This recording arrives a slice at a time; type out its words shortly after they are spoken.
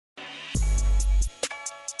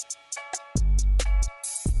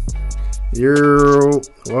Yo,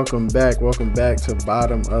 welcome back to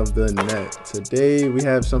Bottom of the Net. Today we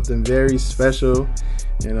have something very special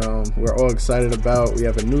and we're all excited about. We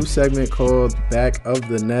have a new segment called Back of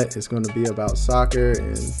the Net. It's going to be about soccer,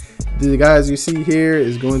 and the guys you see here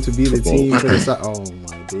is going to be the team for the oh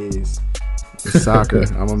my days. It's soccer.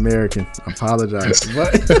 I'm American. I apologize.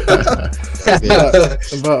 But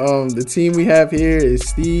the team we have here is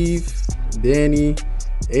Steve, Danny,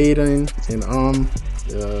 Aiden, and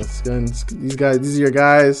these are your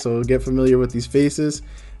guys, so get familiar with these faces,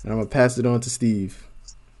 and I'm gonna pass it on to Steve.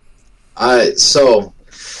 Alright, so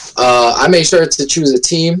I made sure to choose a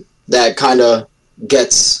team that kind of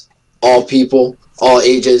gets all people, all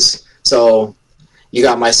ages. So you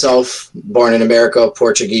got myself, born in America,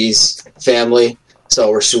 Portuguese family,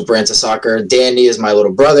 so we're super into soccer. Danny is my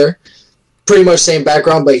little brother, pretty much same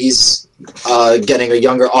background, but he's getting a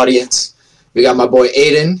younger audience. We got my boy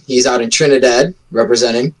Aiden. He's out in Trinidad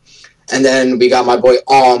representing. And then we got my boy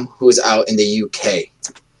who's out in the UK.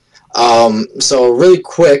 So really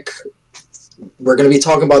quick, we're going to be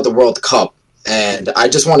talking about the World Cup. And I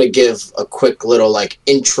just want to give a quick little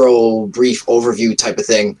intro, brief overview type of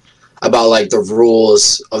thing about the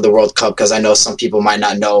rules of the World Cup, because I know some people might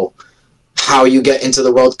not know how you get into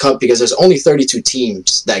the World Cup, because there's only 32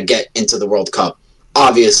 teams that get into the World Cup.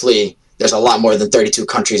 Obviously, there's a lot more than 32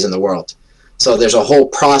 countries in the world. So there's a whole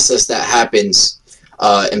process that happens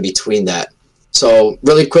in between that. So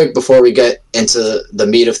really quick before we get into the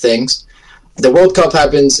meat of things, the World Cup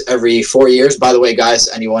happens every 4 years. By the way, guys,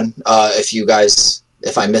 anyone,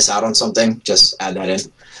 if I miss out on something, just add that in.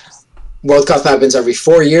 World Cup happens every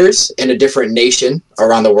 4 years in a different nation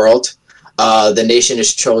around the world. The nation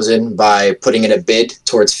is chosen by putting in a bid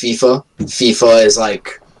towards FIFA. FIFA is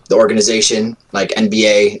the organization, like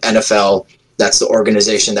NBA, NFL. That's the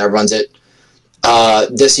organization that runs it.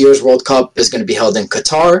 This year's World Cup is going to be held in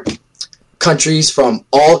Qatar. Countries from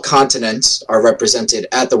all continents are represented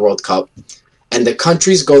at the World Cup, and the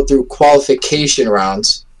countries go through qualification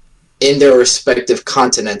rounds in their respective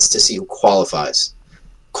continents to see who qualifies.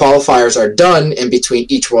 Qualifiers are done in between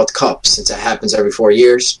each World Cup. Since it happens every 4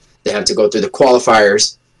 years, they have to go through the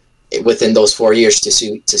qualifiers within those 4 years to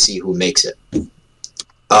see who makes it.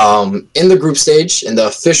 In the group stage, in the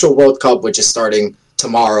official World Cup, which is starting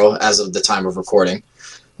tomorrow as of the time of recording,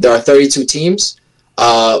 there are 32 teams.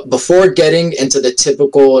 Before getting into the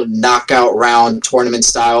typical knockout round tournament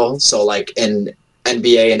style, so in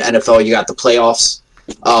NBA and NFL you got the playoffs,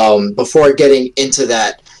 before getting into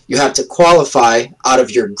that you have to qualify out of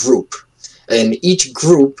your group. In each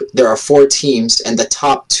group there are 4 teams, and the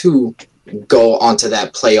top 2 go onto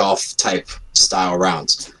that playoff type style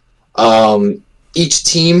rounds. Each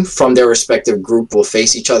team from their respective group will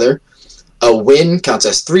face each other. A win counts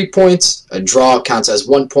as 3 points, a draw counts as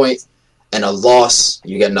 1 point, and a loss,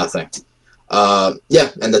 you get nothing. And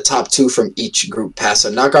the top 2 from each group pass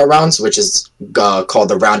a knockout rounds, which is called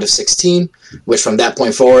the round of 16, which from that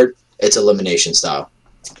point forward, it's elimination style.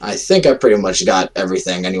 I think I pretty much got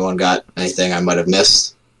everything. Anyone got anything I might have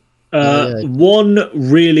missed? One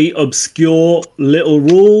really obscure little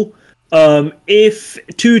rule. If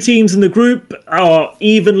 2 teams in the group are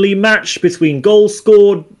evenly matched between goals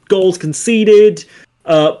scored, goals conceded,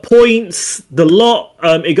 points, the lot,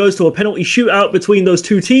 it goes to a penalty shootout between those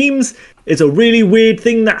 2 teams. It's a really weird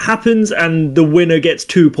thing that happens, and the winner gets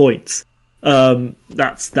 2 points. I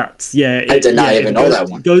did not even know that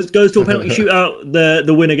one. Goes to a penalty shootout.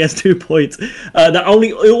 The winner gets 2 points.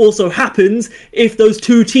 It also happens if those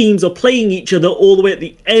 2 teams are playing each other all the way at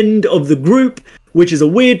the end of the group, which is a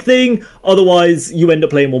weird thing. Otherwise, you end up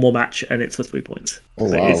playing one more match, and it's for 3 points. Oh,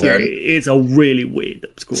 wow. It's a really weird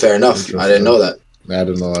school. Fair enough. I didn't know that. I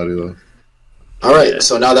didn't know that either. All right,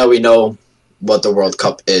 So now that we know what the World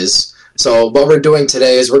Cup is, so what we're doing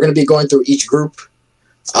today is we're going to be going through each group,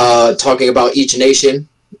 talking about each nation,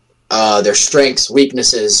 their strengths,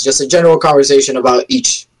 weaknesses, just a general conversation about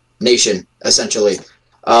each nation, essentially.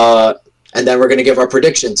 And then we're going to give our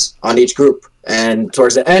predictions on each group. And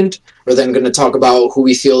towards the end, we're then going to talk about who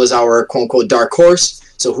we feel is our quote-unquote dark horse,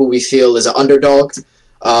 so who we feel is an underdog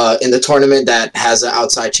in the tournament that has an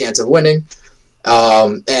outside chance of winning,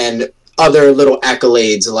 and other little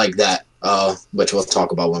accolades like that, which we'll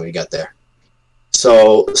talk about when we get there.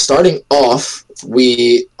 So starting off,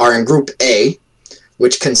 we are in Group A,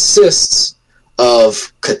 which consists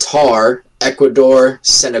of Qatar, Ecuador,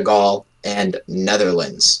 Senegal, and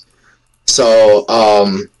Netherlands. So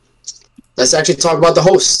let's actually talk about the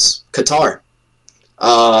hosts, Qatar.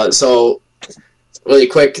 So really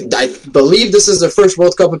quick, I believe this is their first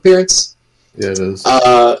World Cup appearance. Yeah, it is.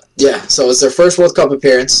 So it's their first World Cup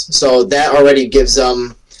appearance. So that already gives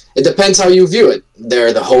them it depends how you view it.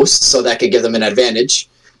 They're the hosts, so that could give them an advantage,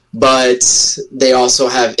 but they also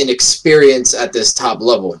have inexperience at this top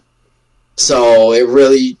level. So it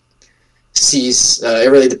really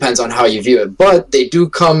depends on how you view it. But they do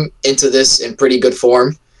come into this in pretty good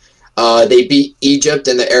form. They beat Egypt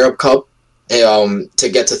in the Arab Cup to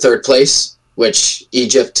get to third place, which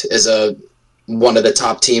Egypt is one of the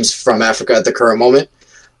top teams from Africa at the current moment.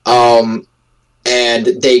 And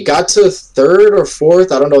they got to third or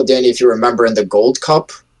fourth. I don't know, Danny, if you remember, in the Gold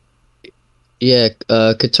Cup. Yeah,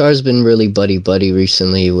 Qatar's been really buddy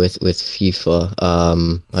recently with FIFA.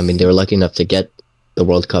 I mean, they were lucky enough to get the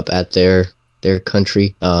World Cup at their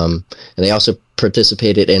country. And they also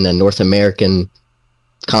participated in a North American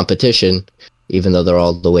competition, even though they're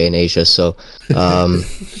all the way in Asia. So,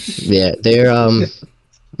 yeah, they're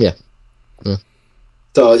yeah.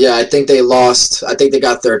 So yeah, I think they lost. I think they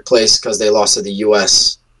got third place because they lost to the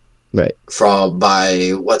U.S. Right. by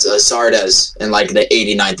Zardes in like the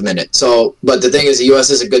 89th minute. So, but the thing is, the U.S.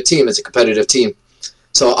 is a good team. It's a competitive team.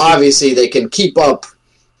 So obviously they can keep up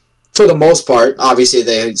for the most part. Obviously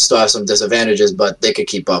they still have some disadvantages, but they could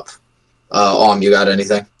keep up. You got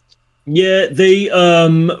anything? Yeah, they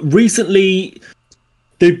recently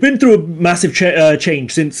they've been through a massive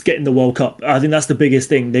change since getting the World Cup. I think that's the biggest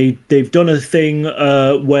thing. They've done a thing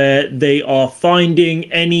where they are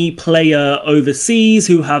finding any player overseas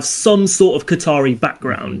who have some sort of Qatari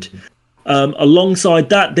background. Alongside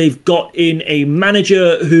that, they've got in a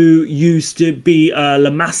manager who used to be La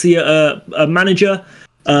Masia manager.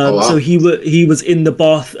 Wow. So he was in the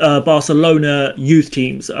Barcelona youth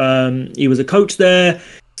teams. He was a coach there.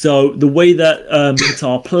 So the way that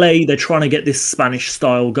Qatar play, they're trying to get this Spanish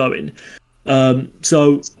style going.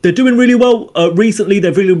 So they're doing really well. Recently,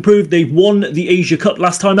 they've really improved. They won the Asia Cup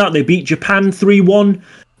last time out. They beat Japan 3-1.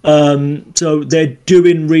 So they're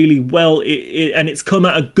doing really well. And it's come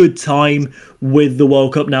at a good time with the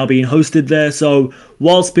World Cup now being hosted there. So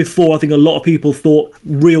whilst before, I think a lot of people thought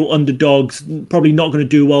real underdogs, probably not going to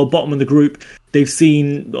do well, bottom of the group, they've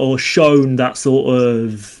seen or shown that sort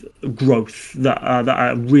of growth that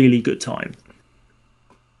at a really good time.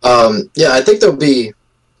 Yeah, I think they'll be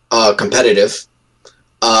competitive.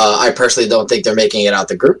 I personally don't think they're making it out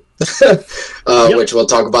the group, which we'll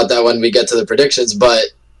talk about that when we get to the predictions, but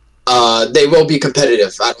they will be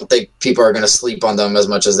competitive. I don't think people are going to sleep on them as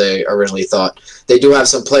much as they originally thought. They do have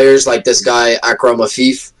some players like this guy, Akram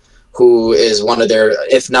Afif, who is one of their,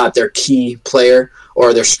 if not their key player,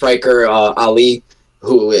 or their striker, Ali,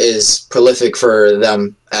 who is prolific for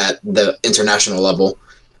them at the international level.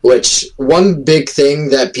 Which, one big thing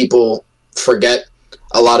that people forget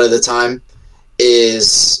a lot of the time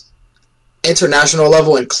is international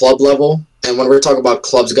level and club level. And when we're talking about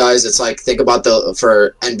clubs, guys, it's like, think about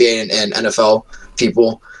for NBA and NFL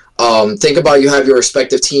people, think about, you have your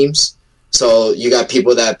respective teams. So you got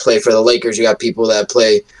people that play for the Lakers, you got people that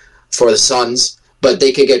play for the Suns, but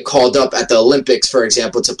they could get called up at the Olympics, for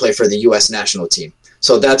example, to play for the U.S. national team.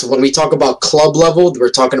 So that's when we talk about club level, we're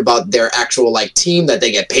talking about their actual like team that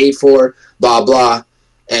they get paid for, blah, blah.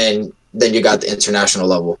 And then you got the international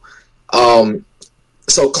level.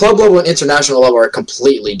 So club level and international level are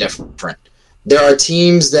completely different. There are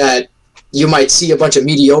teams that you might see a bunch of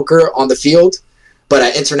mediocre on the field, but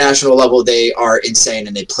at international level, they are insane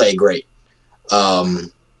and they play great.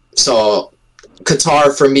 So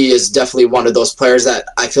Qatar, for me, is definitely one of those players that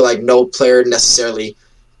I feel like no player necessarily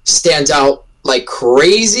stands out like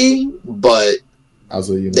crazy, but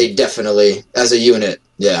they definitely, as a unit,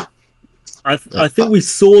 yeah. I think we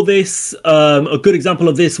saw this. A good example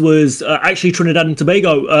of this was actually Trinidad and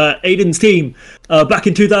Tobago, Aiden's team, back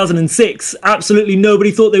in 2006. Absolutely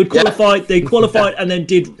nobody thought they would qualify. Yeah. They qualified and then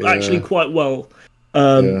did actually quite well.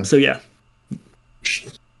 So yeah.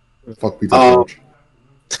 Fuck Peter.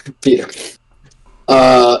 Peter.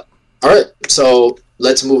 All right, so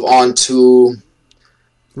let's move on to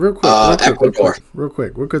real quick. Ecuador. Real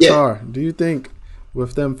quick. With Qatar, do you think,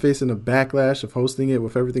 with them facing a backlash of hosting it,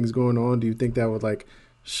 with everything's going on, do you think that would like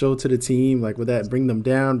show to the team? Like, would that bring them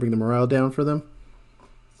down, bring the morale down for them?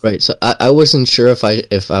 Right. So I wasn't sure if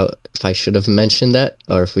I should have mentioned that,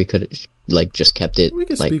 or if we could like just kept it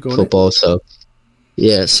like football. It. So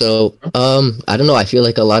yeah. So I don't know. I feel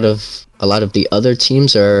like a lot of the other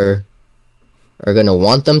teams are gonna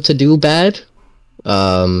want them to do bad.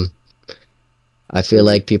 I feel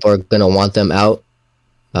like people are gonna want them out.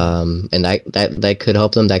 And that could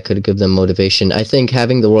help them. That could give them motivation. I think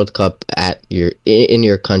having the World Cup in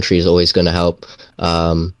your country is always going to help.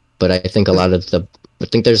 But I think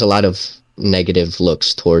there's a lot of negative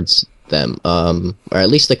looks towards them, or at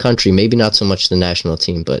least the country. Maybe not so much the national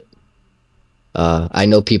team, but I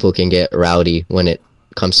know people can get rowdy when it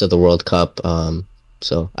comes to the World Cup.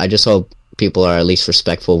 So I just hope people are at least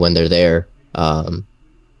respectful when they're there.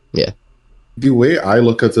 Yeah. The way I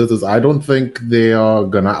look at it is I don't think they are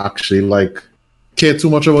gonna actually like care too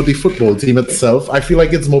much about the football team itself. I feel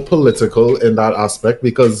like it's more political in that aspect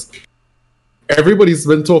because everybody's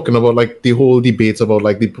been talking about like the whole debate about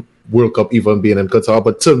like the World Cup even being in Qatar,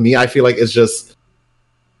 but to me I feel like it's just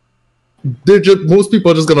most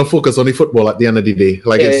people are just gonna focus on the football at the end of the day.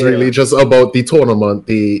 Like it's really just about the tournament,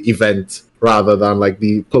 the event, rather than like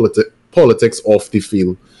the politics off the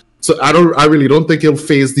field. So I really don't think he'll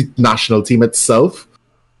face the national team itself.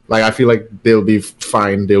 Like I feel like they'll be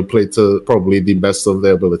fine. They'll play to probably the best of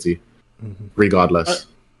their ability, regardless.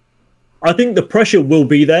 I think the pressure will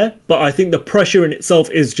be there, but I think the pressure in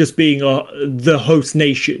itself is just being the host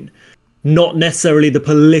nation, not necessarily the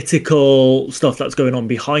political stuff that's going on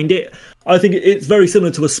behind it. I think it's very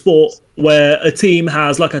similar to a sport where a team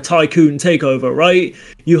has like a tycoon takeover, right?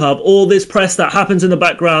 You have all this press that happens in the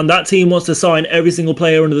background. That team wants to sign every single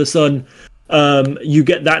player under the sun. You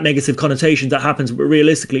get that negative connotation that happens, but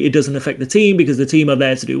realistically, it doesn't affect the team because the team are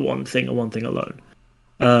there to do one thing and one thing alone.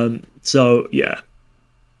 So, yeah.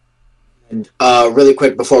 Really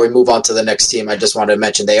quick before we move on to the next team, I just wanted to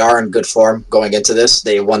mention they are in good form going into this.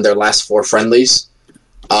 They won their last 4 friendlies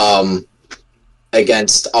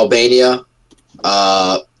against Albania,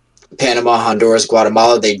 Panama, Honduras,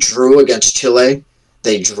 Guatemala. They drew against Chile.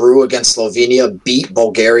 They drew against Slovenia, beat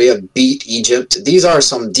Bulgaria, beat Egypt. These are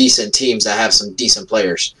some decent teams that have some decent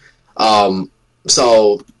players.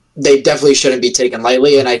 So they definitely shouldn't be taken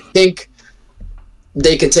lightly, and I think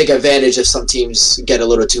they can take advantage if some teams get a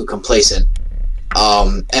little too complacent.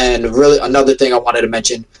 And really, another thing I wanted to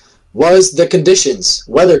mention was the conditions,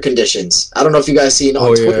 weather conditions. I don't know if you guys seen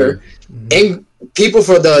on Twitter. Yeah. People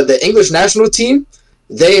for the English national team,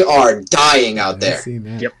 they are dying out there.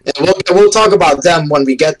 Yep. And we'll talk about them when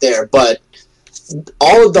we get there. But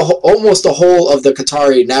almost the whole of the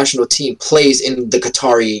Qatari national team plays in the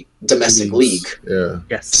Qatari domestic league. Yeah.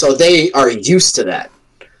 Yes. So they are used to that.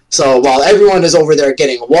 So while everyone is over there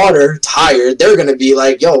getting water, tired, they're gonna be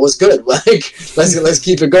like, "Yo, what's good? Like, let's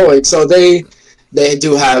keep it going." So they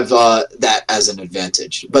do have that as an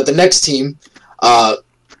advantage. But the next team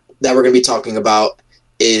that we're gonna be talking about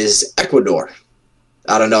is Ecuador.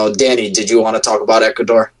 I don't know, Danny. Did you want to talk about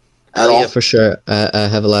Ecuador at all? Yeah, for sure. I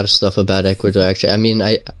have a lot of stuff about Ecuador. Actually, I mean,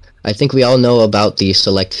 I think we all know about the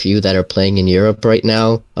select few that are playing in Europe right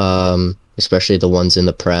now, especially the ones in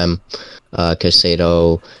the Prem,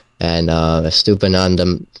 Caicedo and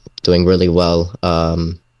Estupiñán doing really well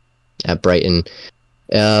at Brighton.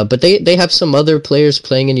 But they have some other players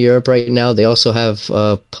playing in Europe right now. They also have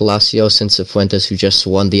Palacios and Cifuentes, who just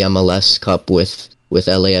won the MLS Cup with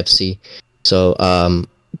LAFC. So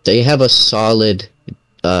they have a solid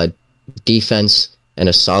defense and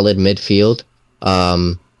a solid midfield.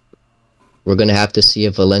 We're going to have to see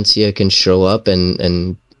if Valencia can show up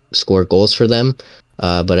and score goals for them.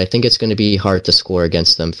 But I think it's going to be hard to score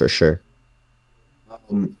against them for sure.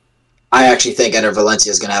 I actually think Eder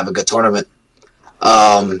Valencia is going to have a good tournament.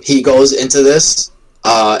 He goes into this,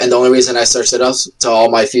 and the only reason I searched it up to all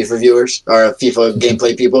my FIFA viewers or FIFA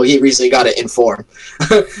gameplay people, he recently got it in form.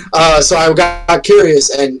 So I got curious,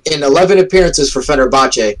 and in 11 appearances for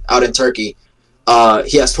Fenerbahce out in Turkey,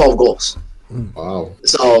 he has 12 goals. Wow.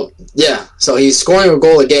 So, yeah. So he's scoring a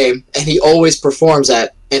goal a game, and he always performs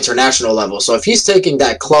at international level. So if he's taking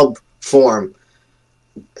that club form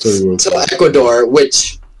to Ecuador,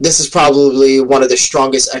 which this is probably one of the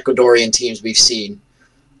strongest Ecuadorian teams we've seen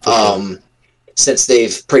since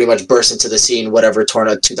they've pretty much burst into the scene, whatever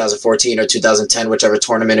tournament, 2014 or 2010, whichever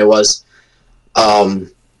tournament it was.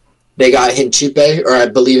 They got Hinchipe, or I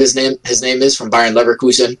believe his name is, from Bayern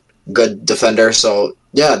Leverkusen. Good defender. So,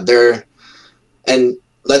 yeah, and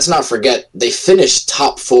let's not forget, they finished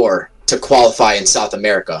top 4 to qualify in South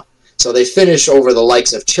America. So they finished over the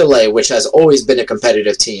likes of Chile, which has always been a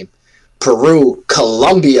competitive team. Peru,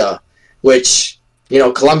 Colombia, which,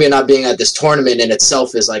 Colombia not being at this tournament in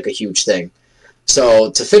itself is like a huge thing. So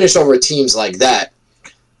to finish over teams like that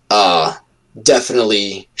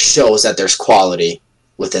definitely shows that there's quality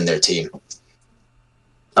within their team.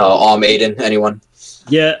 Aiden, anyone?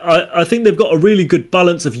 Yeah, I think they've got a really good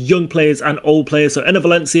balance of young players and old players. So Eder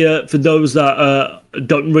Valencia, for those that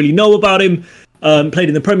don't really know about him, played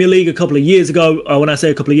in the Premier League a couple of years ago. When I say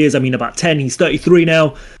a couple of years, I mean about 10. He's 33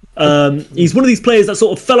 now. He's one of these players that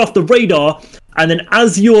sort of fell off the radar, and then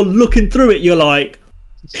as you're looking through it, you're like,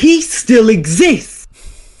 he still exists.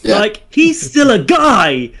 Yeah. Like, he's still a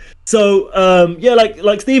guy. So yeah,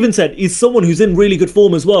 like Steven said, he's someone who's in really good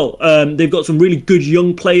form as well. They've got some really good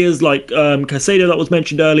young players like Caicedo that was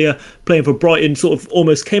mentioned earlier, playing for Brighton, sort of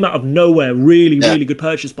almost came out of nowhere. Really good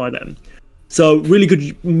purchase by them. So really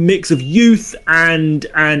good mix of youth and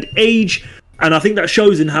age, and I think that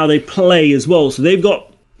shows in how they play as well. So they've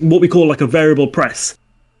got what we call like a variable press.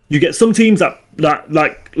 You get some teams that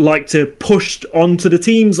like to push onto the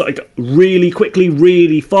teams like really quickly,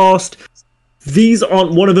 really fast. These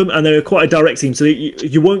aren't one of them, and they're quite a direct team, so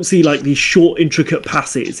you won't see like these short, intricate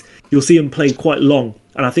passes. You'll see them play quite long,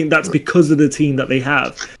 and I think that's because of the team that they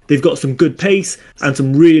have. They've got some good pace and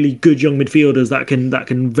some really good young midfielders that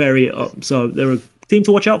can vary it up. So they're a team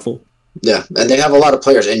to watch out for. Yeah, and they have a lot of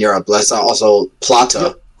players in Europe. Let's also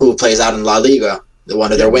Plata, who plays out in La Liga,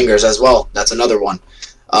 one of their wingers as well. That's another one.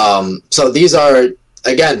 So these are,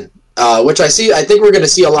 again, which I think we're going to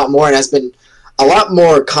see a lot more, and has been a lot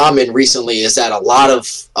more common recently, is that a lot of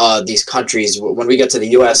these countries, when we get to the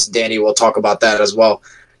U.S., Danny will talk about that as well.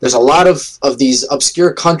 There's a lot of these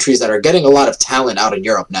obscure countries that are getting a lot of talent out in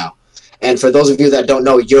Europe now. And for those of you that don't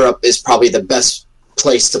know, Europe is probably the best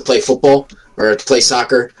place to play football or to play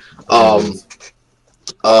soccer.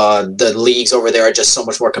 The leagues over there are just so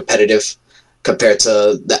much more competitive compared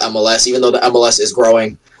to the MLS. Even though the MLS is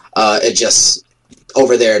growing,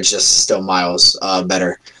 over there it's just still miles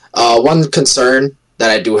better. One concern that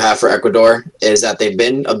I do have for Ecuador is that they've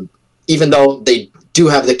been, even though they do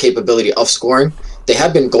have the capability of scoring, they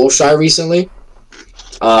have been goal shy recently.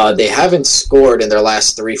 They haven't scored in their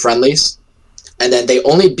last 3 friendlies, and then they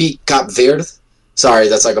only beat Cape Verde. Sorry,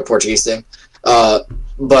 that's like a Portuguese thing.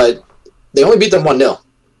 But they only beat them 1-0.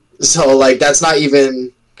 So, like, that's not, Cape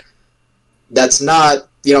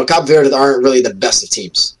Verde aren't really the best of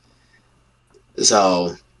teams.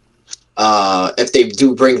 So, if they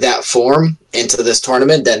do bring that form into this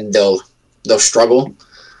tournament, then they'll struggle.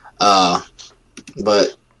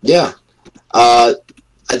 But yeah, I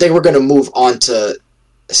think we're going to move on to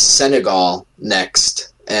Senegal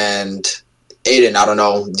next. And Aiden, I don't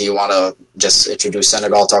know, do you want to just introduce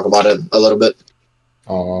Senegal, talk about it a little bit?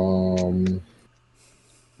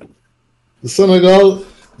 Senegal,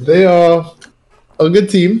 they are a good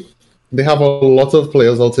team. They have a lot of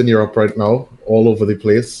players out in Europe right now, all over the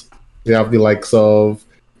place. They have the likes of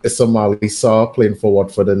Ismail Sarr playing for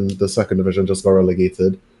Watford in the second division, just got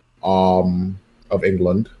relegated, of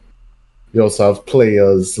England. You also have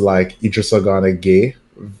players like Idrissa Gana Gueye,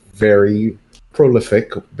 very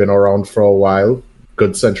prolific, been around for a while,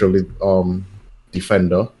 good central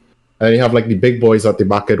defender. And you have like the big boys at the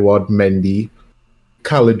back, Edouard Mendy,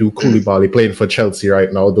 Kalidou Koulibaly playing for Chelsea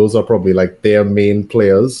right now. Those are probably like their main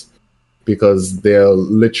players because they're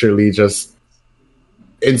literally just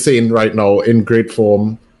insane right now, in great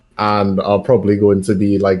form, and are probably going to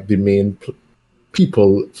be like the main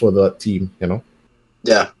people for the team, you know?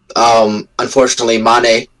 Yeah. Unfortunately,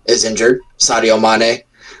 Mane is injured. Sadio Mane.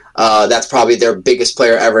 That's probably their biggest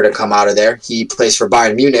player ever to come out of there. He plays for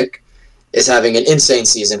Bayern Munich, is having an insane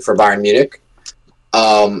season for Bayern Munich.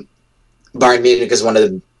 Bayern Munich is one of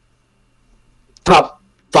the top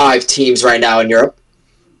 5 teams right now in Europe.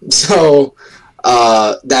 So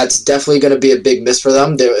that's definitely going to be a big miss for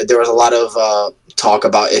them. There was a lot of talk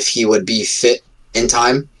about if he would be fit in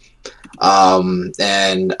time.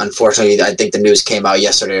 And unfortunately, I think the news came out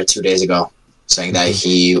yesterday or 2 days ago saying that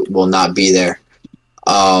he will not be there.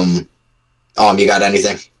 You got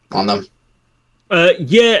anything on them?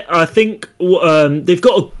 Yeah, I think they've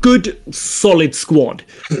got a good, solid squad.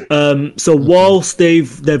 So whilst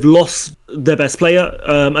they've lost their best player,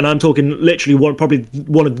 and I'm talking literally probably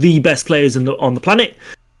one of the best players on the planet,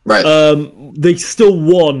 right? They still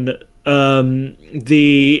won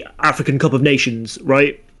the African Cup of Nations,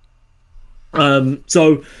 right?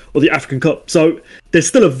 Or the African Cup. So there's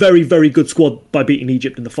still a very, very good squad by beating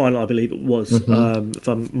Egypt in the final, I believe it was, if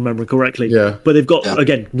I'm remembering correctly. Yeah. But they've got,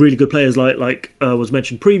 again, really good players like was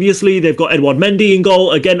mentioned previously. They've got Edouard Mendy in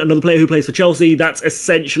goal. Again, another player who plays for Chelsea. That's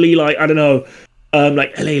essentially like, I don't know,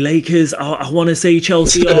 like LA Lakers. I want to say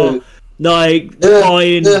Chelsea are like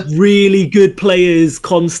buying really good players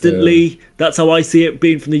constantly. Yeah. That's how I see it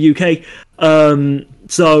being from the UK.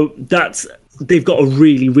 So they've got a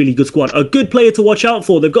really, really good squad. A good player to watch out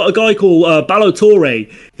for. They've got a guy called Ballo Touré.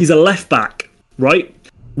 He's a left back, right?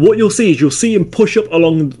 What you'll see is you'll see him push up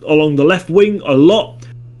along the left wing a lot.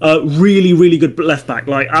 Really, really good left back.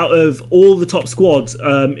 Like out of all the top squads,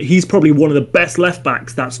 he's probably one of the best left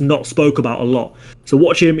backs that's not spoke about a lot. So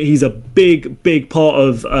watch him. He's a big, big part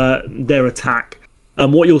of their attack.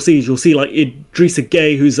 And what you'll see is like Idrissa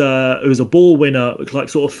Gueye, who's a ball winner, like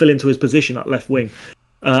sort of fill into his position at left wing.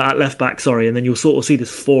 at left back, sorry, and then you'll sort of see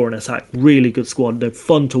this four in attack. Really good squad. They're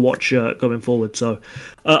fun to watch going forward. So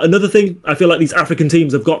another thing, I feel like these African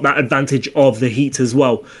teams have got that advantage of the heat as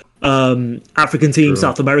well. African teams,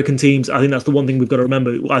 South American teams, I think that's the one thing we've got to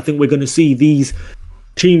remember. I think we're going to see these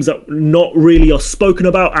teams that not really are spoken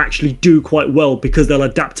about actually do quite well because they'll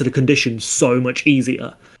adapt to the conditions so much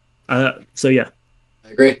easier. So yeah. I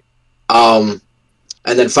agree.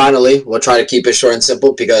 And then finally, we'll try to keep it short and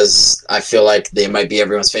simple because I feel like they might be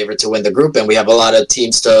everyone's favorite to win the group, and we have a lot of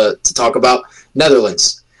teams to talk about.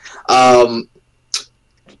 Netherlands. Netherlands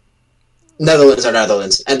are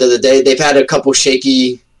Netherlands. End of the day, they've had a couple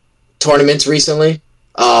shaky tournaments recently,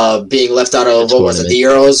 being left out of, what was it, the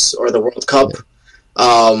Euros or the World Cup.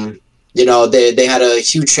 They had a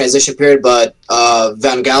huge transition period, but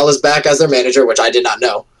Van Gaal is back as their manager, which I did not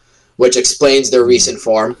know, which explains their recent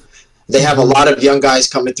form. They have a lot of young guys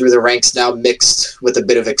coming through the ranks now, mixed with a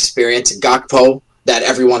bit of experience. Gakpo, that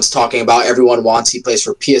everyone's talking about, everyone wants. He plays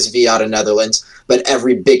for PSV out of Netherlands, but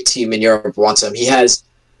every big team in Europe wants him. He has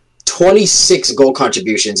 26 goal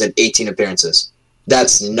contributions in 18 appearances.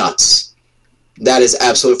 That's nuts. That is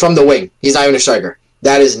absolutely from the wing. He's not even a striker.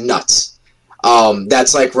 That is nuts.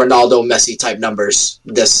 That's like Ronaldo, Messi type numbers.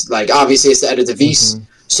 This, like, obviously it's the Eredivisie,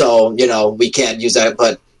 so we can't use that,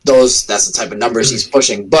 but that's the type of numbers he's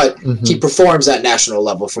pushing. But he performs at national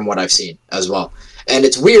level from what I've seen as well. And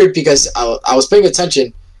it's weird because I was paying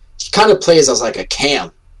attention. He kind of plays as like a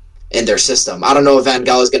cam in their system. I don't know if Van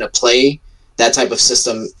Gaal is going to play that type of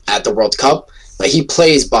system at the World Cup, but he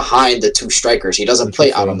plays behind the two strikers. He doesn't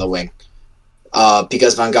play out on the wing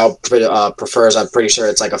because Van Gaal prefers, I'm pretty sure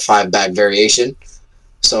it's like a 5-back variation.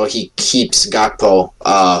 So he keeps Gakpo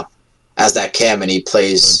as that cam, and he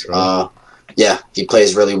plays he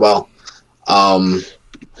plays really well.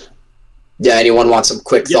 Anyone want some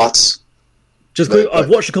quick thoughts? Just quick, I've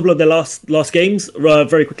watched a couple of their last games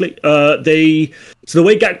very quickly. So the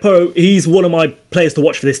way Gakpo, he's one of my players to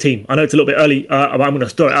watch for this team. I know it's a little bit early, but I'm going to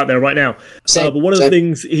throw it out there right now. But one of the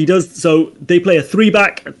things he does, so they play a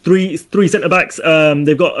 3-back, three centre-backs.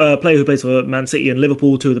 They've got a player who plays for Man City and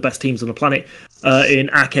Liverpool, two of the best teams on the planet, in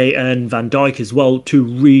Ake and Van Dijk as well, two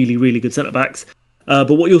really, really good centre-backs.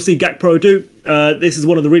 But what you'll see Gakpo do, this is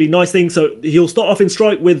one of the really nice things. So he'll start off in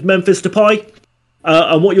strike with Memphis Depay.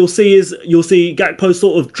 And what you'll see is Gakpo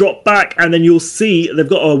sort of drop back, and then you'll see they've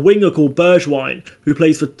got a winger called Bergwijn who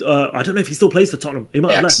plays for, I don't know if he still plays for Tottenham. He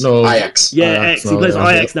might have left. No, Ajax. Yeah, Ajax. He plays for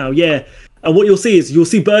Ajax now, yeah. And what you'll see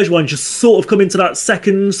Bergwijn just sort of come into that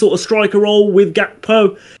second sort of striker role with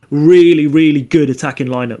Gakpo. Really, really good attacking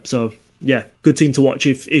lineup. So, yeah, good team to watch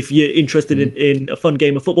if you're interested in a fun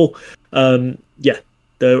game of football. They're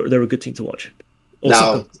a good team to watch. Or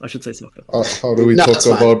soccer, I should say soccer. How do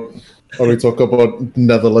we talk about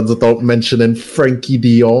Netherlands without mentioning Frankie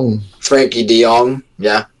de Jong? Frankie de Jong,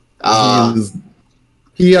 yeah.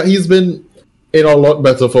 He's been in a lot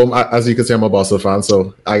better form. As you can see, I'm a Barca fan,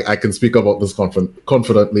 so I can speak about this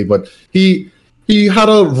confidently. But he had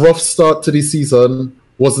a rough start to the season,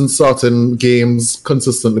 wasn't starting games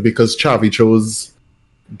consistently because Xavi chose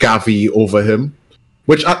Gavi over him,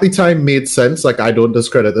 which at the time made sense. Like, I don't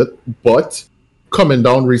discredit it, but coming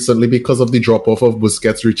down recently because of the drop-off of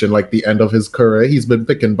Busquets reaching like the end of his career, he's been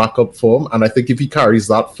picking back up form, and I think if he carries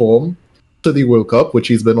that form to the World Cup, which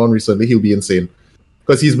he's been on recently, he'll be insane.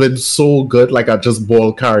 Because he's been so good, like, at just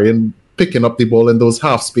ball carrying, picking up the ball in those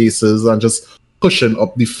half spaces and just pushing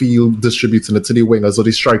up the field, distributing it to the wingers or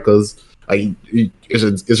the strikers.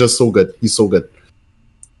 It's just so good. He's so good.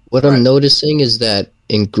 What I'm noticing is that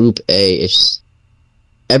in Group A,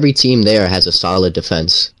 every team there has a solid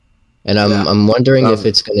defense. And I'm wondering if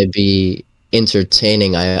it's going to be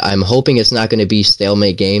entertaining. I'm hoping it's not going to be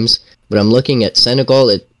stalemate games, but I'm looking at Senegal.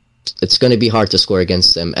 It's going to be hard to score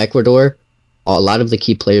against them. Ecuador, a lot of the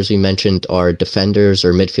key players we mentioned are defenders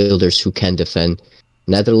or midfielders who can defend.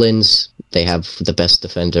 Netherlands, they have the best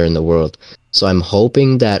defender in the world. So I'm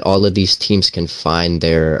hoping that all of these teams can find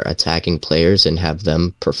their attacking players and have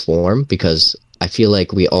them perform, because I feel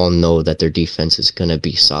like we all know that their defense is going to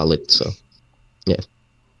be solid. So, yeah.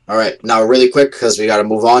 All right, now really quick, because we got to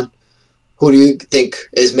move on. Who do you think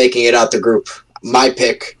is making it out the group? My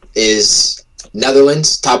pick is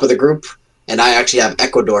Netherlands, top of the group, and I actually have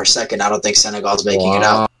Ecuador second. I don't think Senegal's making it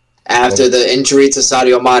out. After the injury to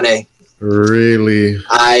Sadio Mane. Really?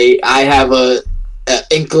 I have a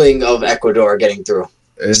inkling of Ecuador getting through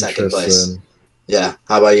second place. Yeah,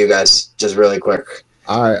 how about you guys? Just really quick.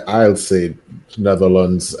 I'll say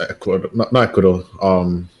Netherlands, Ecuador, not Ecuador,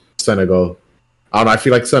 Senegal. And I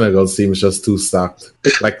feel like Senegal's team is just too stacked.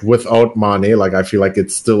 Like, without Mane, like, I feel like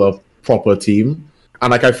it's still a proper team.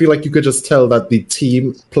 And like I feel like you could just tell that the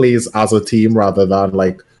team plays as a team rather than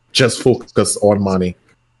like just focus on money.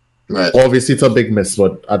 Right. Obviously, it's a big miss,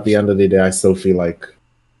 but at the end of the day, I still feel like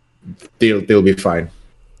they'll be fine.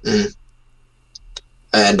 Mm.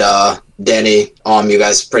 And Danny, you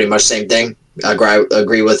guys pretty much same thing.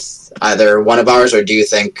 Agree with either one of ours, or do you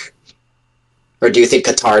think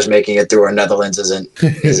Qatar's making it through, or Netherlands isn't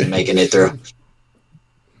making it through?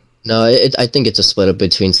 No, I think it's a split up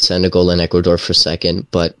between Senegal and Ecuador for second.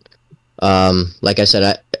 But like I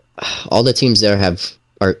said, all the teams there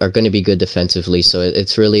are going to be good defensively. So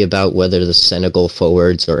it's really about whether the Senegal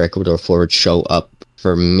forwards or Ecuador forwards show up.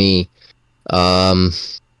 For me,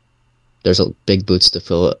 there's a big boots to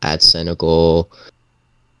fill at Senegal.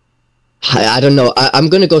 I don't know. I'm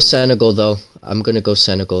going to go Senegal, though.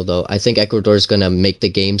 I think Ecuador is going to make the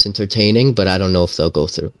games entertaining, but I don't know if they'll go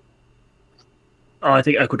through. I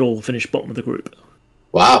think Ecuador will finish bottom of the group.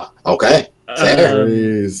 Wow. Okay. Fair.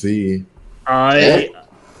 Crazy. I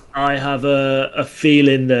have a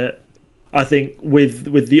feeling that I think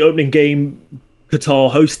with the opening game,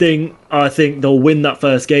 Qatar hosting, I think they'll win that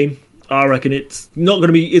first game. I reckon it's going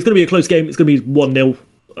to be a close game. It's going to be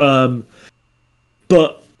 1-0.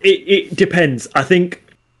 But it depends. I think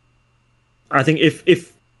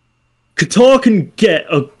if Qatar can get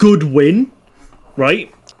a good win,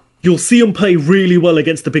 right, you'll see them play really well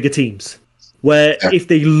against the bigger teams. Where if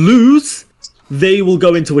they lose, they will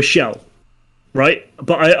go into a shell, right?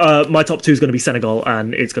 But my top two is going to be Senegal,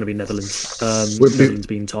 and it's going to be Netherlands. Netherlands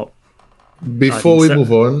being top. Before we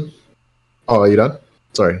move on, are you done?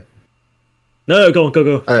 Sorry. No,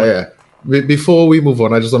 go. Yeah. Before we move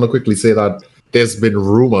on, I just want to quickly say that there's been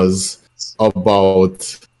rumors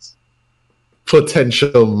about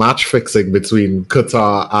potential match fixing between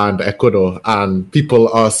Qatar and Ecuador, and people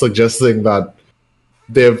are suggesting that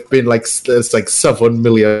there've been there's 7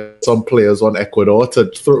 million some players on Ecuador to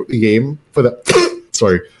throw the game for them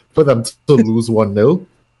for them to lose 1-0.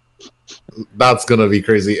 That's gonna be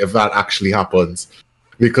crazy if that actually happens,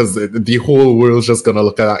 because the whole world's just gonna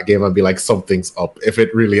look at that game and be like, something's up if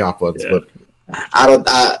it really happens. Yeah. But I don't.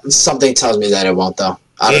 Something tells me that it won't, though.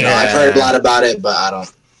 I don't know. I've heard a lot about it, but I don't.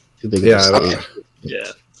 Yeah.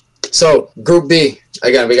 So Group B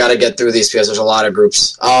again. We got to get through these because there's a lot of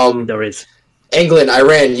groups. There is England,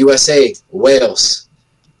 Iran, USA, Wales.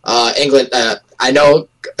 England. I know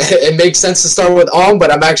it makes sense to start with but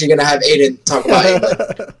I'm actually going to have Aiden talk about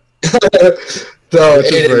England.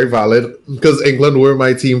 Which is very valid, because England were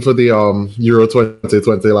my team for the Euro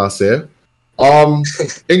 2020 last year.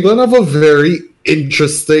 England have a very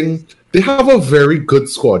interesting. They have a very good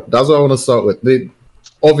squad. That's what I want to start with. They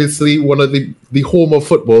obviously one of the home of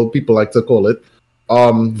football, people like to call it.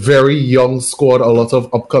 Very young squad, a lot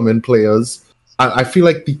of upcoming players. I feel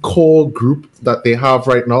like the core group that they have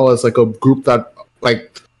right now is like a group that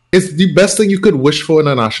is the best thing you could wish for in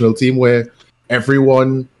a national team, where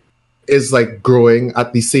everyone is growing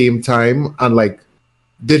at the same time, and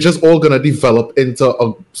they're just all gonna develop into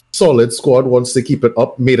a solid squad once they keep it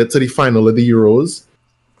up. Made it to the final of the Euros.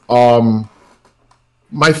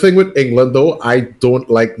 My thing with England, though, I don't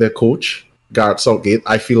like their coach, Gareth Southgate.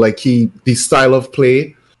 I feel like the style of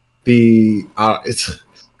play,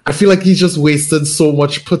 I feel like he's just wasted so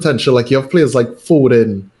much potential. Like, you have players like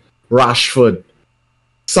Foden, Rashford,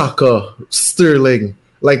 Saka, Sterling.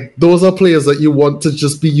 Those are players that you want to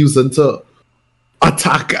just be using to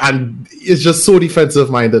attack, and it's just so defensive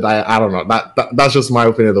minded. I don't know. That's just my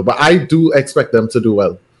opinion, though. But I do expect them to do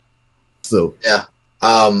well. So yeah.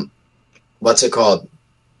 What's it called?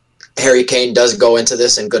 Harry Kane does go into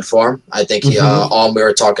this in good form. I think he. We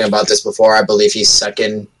were talking about this before. I believe he's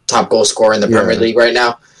second top goal scorer in the Premier League right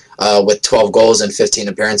now, with 12 goals and 15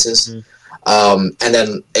 appearances. And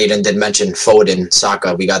then Aiden did mention Foden,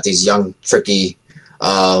 Saka. We got these young, tricky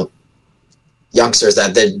youngsters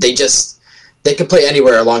that they can play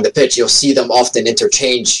anywhere along the pitch. You'll see them often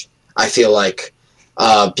interchange, I feel like,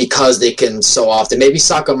 because they can so often. Maybe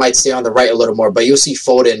Saka might stay on the right a little more, but you'll see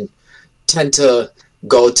Foden tend to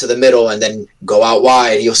go to the middle and then go out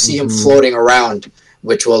wide. You'll see him floating around,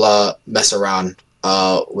 which will mess around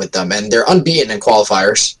with them. And they're unbeaten in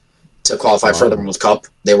qualifiers to qualify for the World Cup.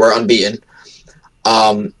 They were unbeaten.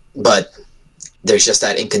 But there's just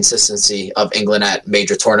that inconsistency of England at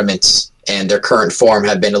major tournaments, and their current form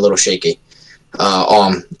have been a little shaky.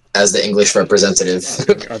 As the English representative,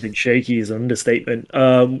 I think shaky is an understatement.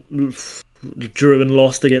 Drew and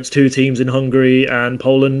lost against two teams in Hungary and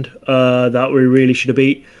Poland that we really should have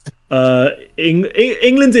beat.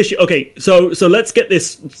 England's issue. Okay, so let's get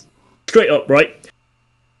this straight up, right?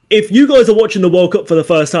 If you guys are watching the World Cup for the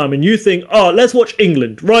first time and you think, let's watch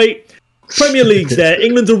England, right? Premier League's there.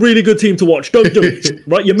 England's a really good team to watch. Don't do it.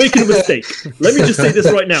 Right? You're making a mistake. Let me just say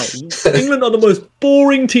this right now. England are the most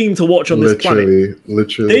boring team to watch on this planet.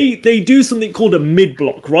 Literally. They do something called a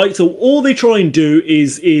mid-block, right? So all they try and do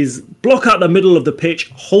is block out the middle of the pitch,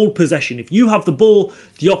 hold possession. If you have the ball,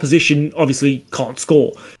 the opposition obviously can't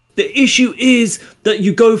score. The issue is that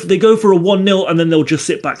they go for a 1-0 and then they'll just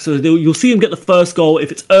sit back. So you'll see them get the first goal.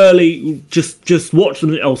 If it's early, just watch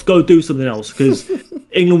something else. Go do something else, because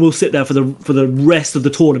England will sit there for the rest of the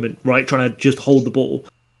tournament, right, trying to just hold the ball.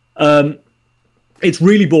 It's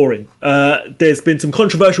really boring. There's been some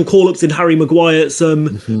controversial call-ups in Harry Maguire.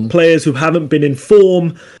 Some players who haven't been in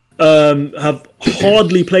form have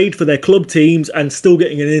hardly played for their club teams and still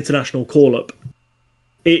getting an international call-up.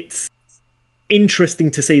 It's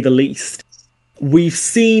interesting to say the least. We've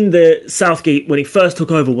seen that Southgate, when he first took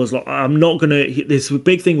over, was like, this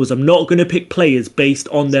big thing was, I'm not going to pick players based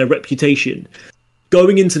on their reputation.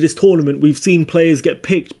 Going into this tournament, we've seen players get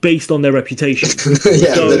picked based on their reputation.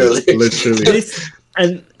 Yeah, so, literally.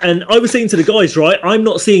 And I was saying to the guys, right, I'm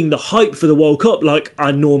not seeing the hype for the World Cup like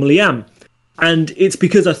I normally am. And it's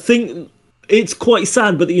because I think it's quite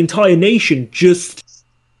sad, but the entire nation just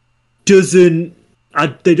doesn't,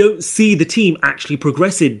 they don't see the team actually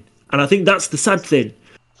progressing. And I think that's the sad thing,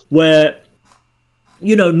 where,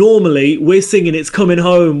 normally we're singing It's Coming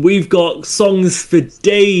Home. We've got songs for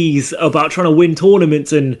days about trying to win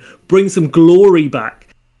tournaments and bring some glory back.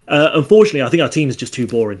 Unfortunately, I think our team is just too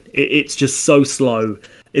boring. It's just so slow.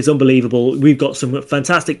 It's unbelievable. We've got some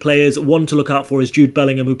fantastic players. One to look out for is Jude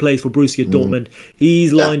Bellingham, who plays for Borussia Dortmund.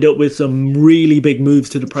 He's lined up with some really big moves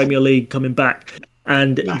to the Premier League coming back.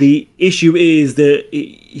 And the issue is that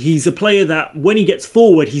he's a player that when he gets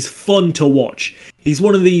forward, he's fun to watch. He's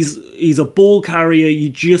one of these, he's a ball carrier. He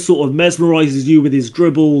just sort of mesmerizes you with his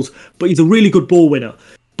dribbles, but he's a really good ball winner.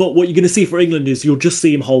 But what you're going to see for England is you'll just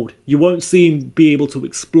see him hold. You won't see him be able to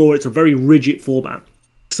explore. It's a very rigid format.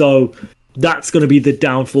 So that's going to be the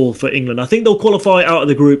downfall for England. I think they'll qualify out of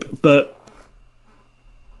the group, but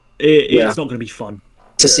it's not going to be fun.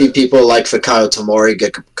 To see people like Fikayo Tomori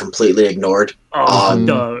get completely ignored.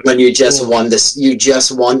 No. When you just won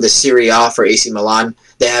the Serie A for AC Milan.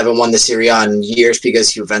 They haven't won the Serie A in years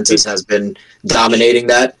because Juventus has been dominating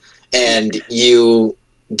that, and you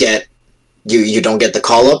don't get the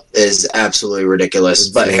call up is absolutely ridiculous.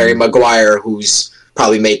 But Harry Maguire, who's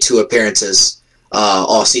probably made 2 appearances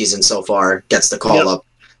all season so far, gets the call up.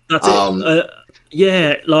 That's it.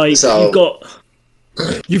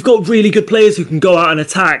 You've got really good players who can go out and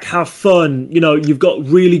attack, have fun. You've got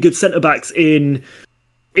really good centre-backs in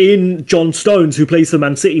John Stones, who plays for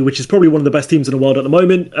Man City, which is probably one of the best teams in the world at the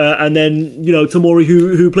moment. And then, Tomori,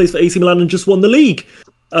 who plays for AC Milan and just won the league,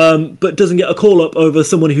 but doesn't get a call-up over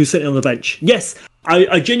someone who's sitting on the bench. Yes,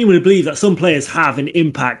 I genuinely believe that some players have an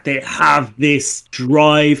impact. They have this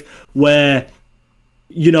drive where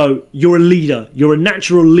you're a leader. You're a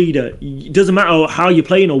natural leader. It doesn't matter how you're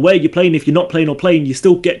playing or where you're playing. If you're not playing or playing, you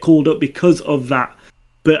still get called up because of that.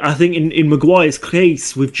 But I think in Maguire's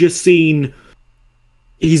case, we've just seen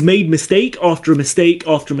he's made mistake after mistake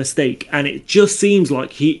after mistake. And it just seems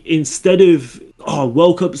like he, instead of,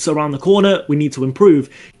 World Cup's around the corner, we need to improve,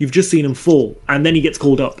 you've just seen him fall. And then he gets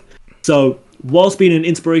called up. So, whilst being an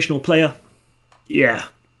inspirational player, yeah.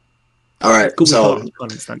 All right, so can't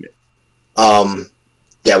understand it.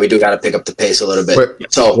 Yeah, we do got to pick up the pace a little bit.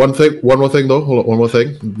 Wait, so one more thing though. Hold on, one more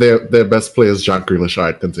thing. Their best player is Jack Grealish. All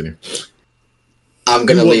right, continue. I'm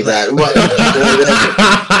gonna leave that.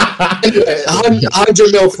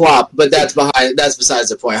 100 mil flop, but that's besides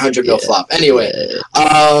the point. 100 mil flop. Anyway,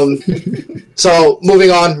 so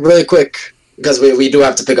moving on really quick because we do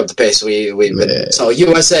have to pick up the pace. So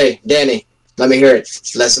USA, Danny, let me hear it.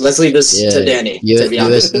 Let's leave this to Danny.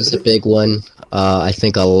 US is a big one. I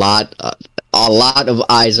think a lot of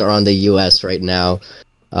eyes are on the US right now.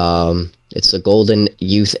 It's a golden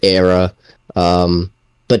youth era.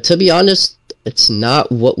 But to be honest, it's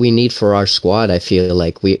not what we need for our squad. I feel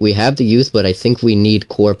like we have the youth, but I think we need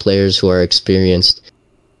core players who are experienced.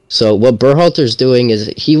 So what Berhalter's doing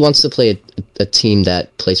is he wants to play a team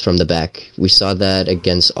that plays from the back. We saw that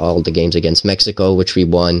against all the games against Mexico, which we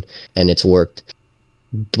won, and it's worked.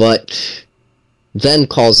 But then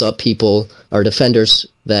calls up our defenders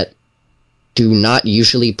that do not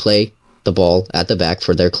usually play the ball at the back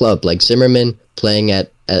for their club, like Zimmerman playing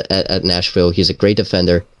at Nashville. He's a great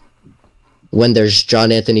defender. When there's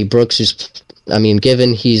John Anthony Brooks,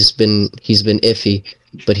 given he's been iffy,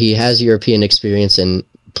 but he has European experience and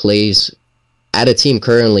plays at a team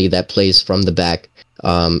currently that plays from the back,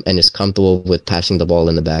 and is comfortable with passing the ball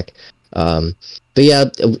in the back. But yeah,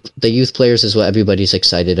 the youth players is what everybody's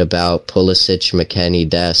excited about. Pulisic, McKennie,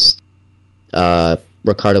 Dest.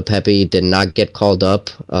 Ricardo Pepi did not get called up.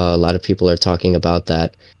 A lot of people are talking about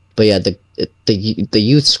that. But yeah, the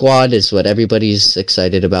youth squad is what everybody's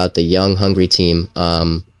excited about, the young, hungry team.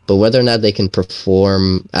 But whether or not they can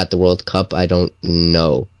perform at the World Cup, I don't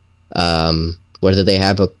know. Whether they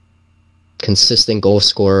have a consistent goal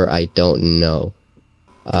scorer, I don't know.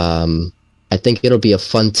 I think it'll be a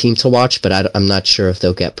fun team to watch, but I'm not sure if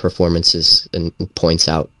they'll get performances and points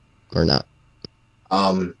out or not.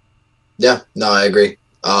 Yeah, no, I agree.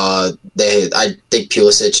 I think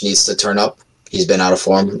Pulisic needs to turn up. He's been out of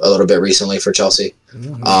form a little bit recently for Chelsea.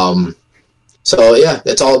 Mm-hmm. So yeah,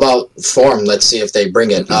 it's all about form. Let's see if they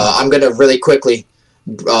bring it. I'm gonna really quickly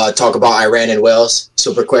talk about Iran and Wales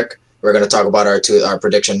super quick. We're gonna talk about our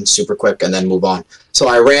prediction super quick and then move on. So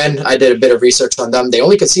Iran, I did a bit of research on them. They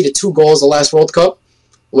only conceded 2 goals the last World Cup,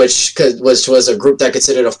 which was a group that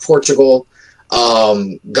consisted of Portugal,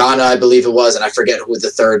 Ghana, I believe it was, and I forget who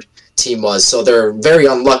the third team was. So they're very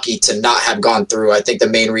unlucky to not have gone through. I think the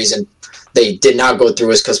main reason they did not go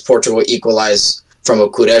through is because Portugal equalized from a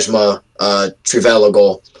Quaresma Trivela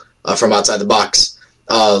goal from outside the box.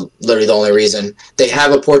 Literally the only reason. They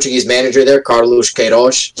have a Portuguese manager there, Carlos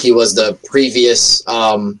Queiroz. He was the previous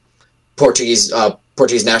Portuguese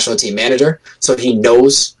national team manager, so he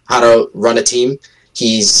knows how to run a team.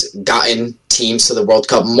 He's gotten teams to the World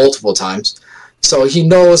Cup multiple times, so he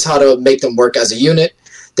knows how to make them work as a unit.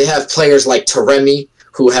 They have players like Taremi,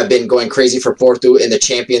 who have been going crazy for Porto in the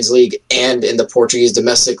Champions League and in the Portuguese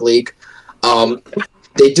domestic league.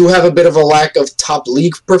 They do have a bit of a lack of top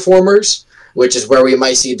league performers, which is where we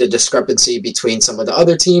might see the discrepancy between some of the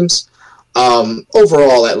other teams,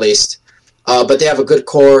 overall at least. But they have a good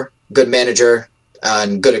core, good manager,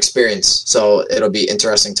 and good experience, so it'll be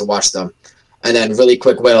interesting to watch them. And then really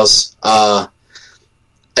quick, Wales.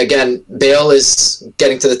 Again, Bale is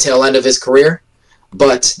getting to the tail end of his career,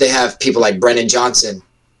 but they have people like Brennan Johnson,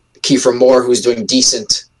 Kiefer Moore, who's doing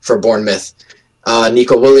decent for Bournemouth,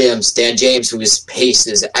 Nico Williams, Dan James, whose pace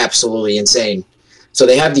is absolutely insane. So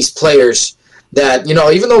they have these players that,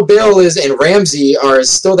 even though Bale and Ramsey are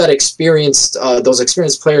still that experienced, those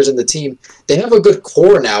experienced players in the team, they have a good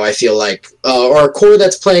core now, I feel like, or a core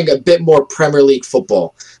that's playing a bit more Premier League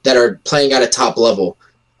football, that are playing at a top level.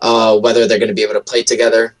 Whether they're going to be able to play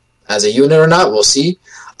together as a unit or not, we'll see.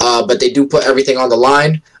 But they do put everything on the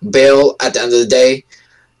line. Bale, at the end of the day,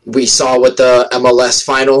 we saw with the MLS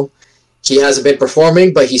final, he hasn't been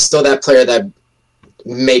performing, but he's still that player that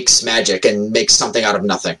makes magic and makes something out of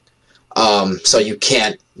nothing. So you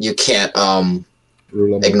can't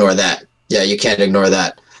ignore that. Yeah, you can't ignore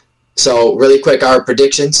that. So really quick, our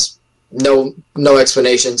predictions. No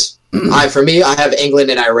explanations. For me, I have England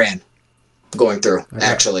and Iran going through.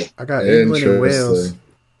 I got England and Wales.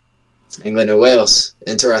 England and Wales.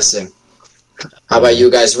 Interesting. How about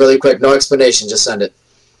you guys? Really quick, no explanation. Just send it.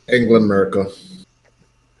 England, America.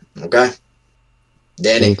 Okay.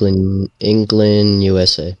 Danny. England,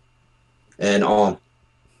 USA. And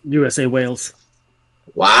USA, Wales.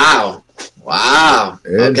 Wow.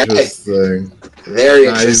 Interesting. Okay. Very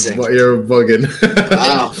interesting. Nice, you're bugging.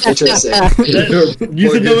 Wow, interesting. You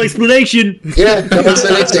said no explanation. Yeah, no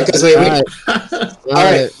explanation. Because All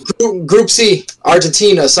right. Group C: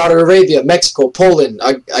 Argentina, Saudi Arabia, Mexico, Poland.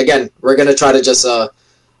 Again, we're gonna try to just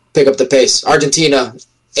pick up the pace. Argentina.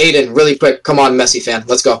 Aiden, really quick. Come on, Messi fan.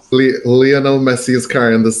 Let's go. Lionel Messi is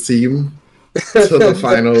carrying this team to the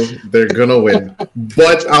final. They're gonna win.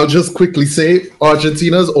 But I'll just quickly say,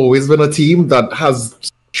 Argentina's always been a team that has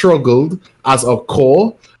struggled as a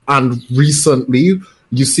core, and recently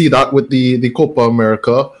you see that with the Copa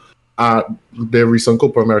America, their recent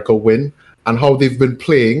Copa America win, and how they've been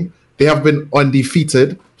playing. They have been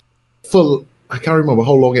undefeated for, I can't remember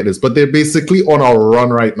how long it is, but they're basically on a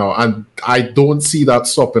run right now, and I don't see that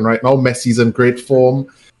stopping right now. Messi's in great form.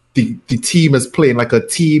 The team is playing like a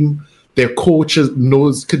team. Their coach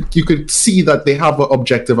you could see that they have an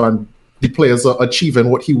objective, and the players are achieving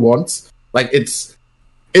what he wants. Like, it's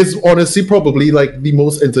honestly probably like the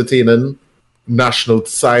most entertaining national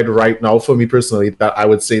side right now for me personally that I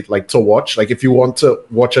would say like to watch. Like, if you want to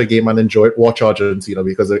watch a game and enjoy it, watch Argentina,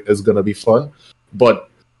 because it's gonna be fun. But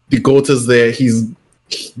the GOAT is there.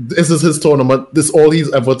 This is his tournament. This is all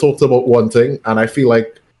he's ever talked about wanting, and I feel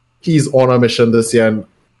like he's on a mission this year. And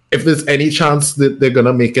if there's any chance that they're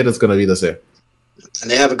gonna make it, it's gonna be this year. And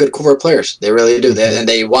they have a good core of players. They really do. And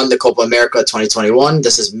they won the Copa America 2021.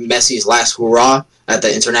 This is Messi's last hurrah at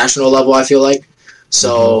the international level, I feel like.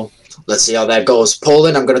 So let's see how that goes.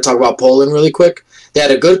 Poland, I'm going to talk about Poland really quick. They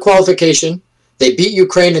had a good qualification. They beat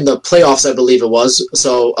Ukraine in the playoffs, I believe it was.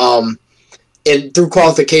 So through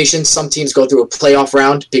qualification, some teams go through a playoff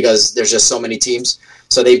round because there's just so many teams.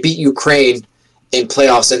 So they beat Ukraine in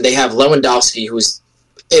playoffs, and they have Lewandowski, who's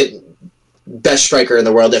best striker in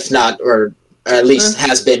the world, if not, or at least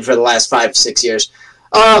has been for the last 5-6 years.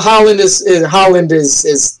 Holland is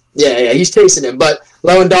he's chasing him, but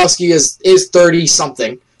Lewandowski is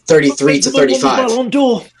 30-something, 33 to 35.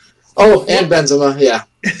 Oh, and Benzema, yeah.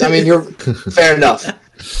 I mean, you're fair enough.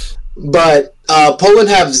 But Poland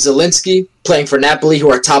have Zielinski playing for Napoli,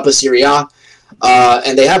 who are top of Serie A.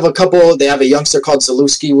 And they have a youngster called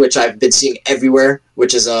Zaluski, which I've been seeing everywhere,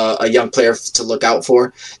 which is a young player to look out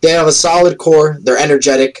for. They have a solid core. They're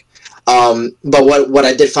energetic. But what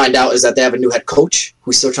I did find out is that they have a new head coach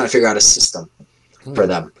who's still trying to figure out a system for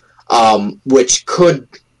them, which could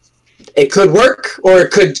work or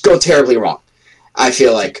it could go terribly wrong, I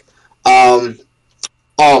feel like.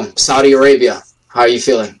 Saudi Arabia, how are you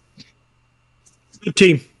feeling? Good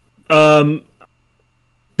team.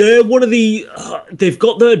 They're one of they've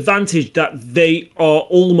got the advantage that they are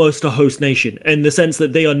almost a host nation in the sense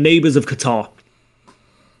that they are neighbors of Qatar.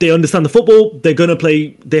 They understand the football. They're going to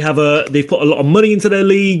play. They've put a lot of money into their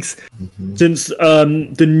leagues since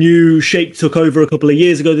the new sheikh took over a couple of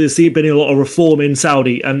years ago. There's been a lot of reform in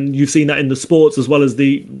Saudi, and you've seen that in the sports as well as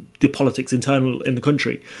the politics internal in the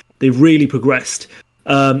country. They've really progressed.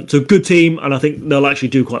 So good team, and I think they'll actually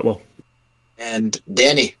do quite well. And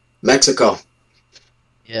Danny, Mexico.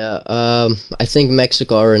 Yeah, I think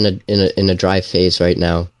Mexico are in a dry phase right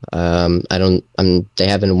now. They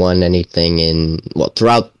haven't won anything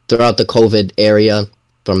throughout the COVID area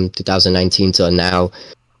from 2019 to now.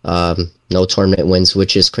 No tournament wins,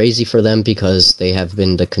 which is crazy for them because they have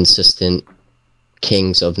been the consistent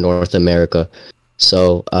kings of North America.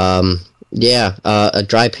 So, a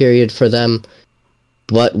dry period for them.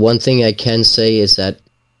 But one thing I can say is that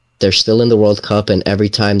they're still in the World Cup, and every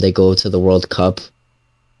time they go to the World Cup,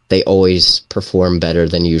 they always perform better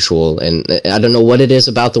than usual. And I don't know what it is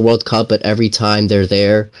about the World Cup, but every time they're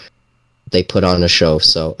there, they put on a show.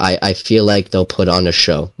 So I feel like they'll put on a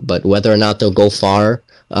show. But whether or not they'll go far,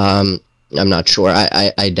 I'm not sure.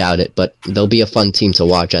 I doubt it. But they'll be a fun team to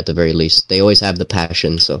watch at the very least. They always have the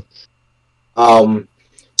passion. So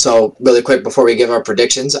really quick before we give our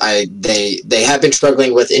predictions, they have been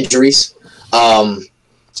struggling with injuries. Oh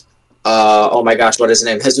my gosh, what is his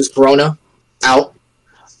name? Jesus Corona out.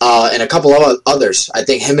 And a couple of others. I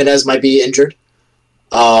think Jimenez might be injured.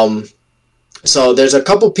 So there's a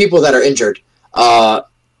couple people that are injured.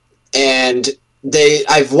 And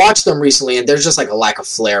I've watched them recently, and there's just like a lack of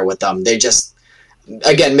flair with them. They just,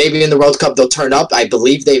 again, maybe in the World Cup they'll turn up. I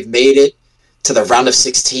believe they've made it to the round of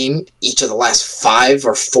 16 each of the last 5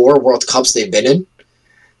 or 4 World Cups they've been in.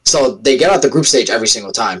 So they get out the group stage every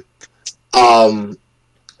single time.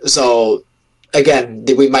 So, again,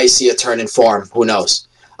 we might see a turn in form. Who knows?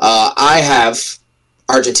 I have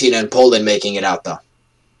Argentina and Poland making it out, though.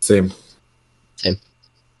 Same. And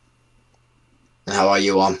how about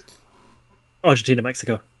you, Argentina,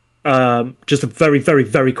 Mexico. Just a very, very,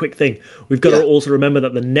 very quick thing. We've got to also remember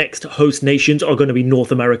that the next host nations are going to be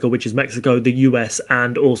North America, which is Mexico, the US,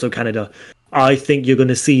 and also Canada. I think you're going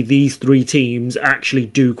to see these 3 teams actually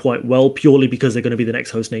do quite well purely because they're going to be the next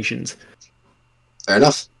host nations. Fair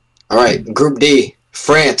enough. All right, Group D.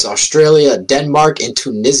 France, Australia, Denmark, and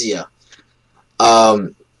Tunisia.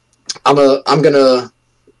 I'm gonna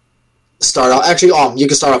start off. Actually, you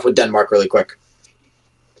can start off with Denmark really quick.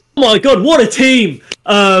 Oh my god, what a team!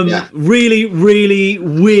 Really, really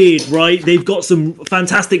weird, right? They've got some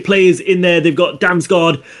fantastic players in there. They've got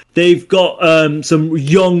Damsgaard. They've got some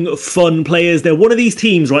young, fun players. They're one of these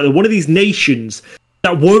teams, right? They're one of these nations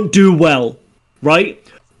that won't do well, right?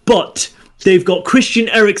 But they've got Christian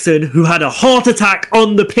Eriksen, who had a heart attack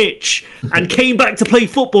on the pitch and came back to play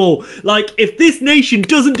football. Like, if this nation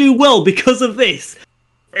doesn't do well because of this,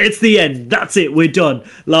 it's the end. That's it. We're done.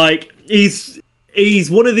 Like, he's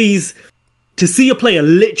one of these, to see a player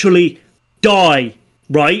literally die,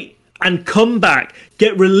 right, and come back,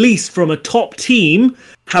 get released from a top team,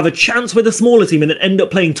 have a chance with a smaller team, and then end up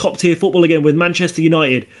playing top-tier football again with Manchester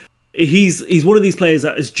United. He's one of these players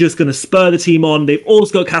that is just going to spur the team on. They've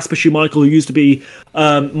also got Kasper Schmeichel, who used to be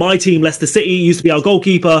my team, Leicester City, used to be our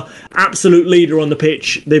goalkeeper, absolute leader on the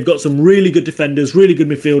pitch. They've got some really good defenders, really good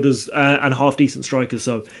midfielders, and half-decent strikers.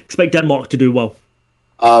 So expect Denmark to do well.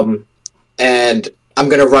 And I'm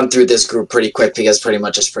going to run through this group pretty quick because pretty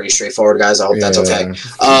much it's pretty straightforward, guys. I hope that's okay.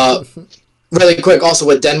 Really quick, also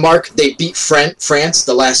with Denmark, they beat France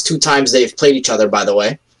the last 2 times they've played each other, by the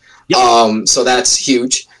way. Yep. So that's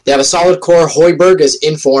huge. They have a solid core. Højbjerg is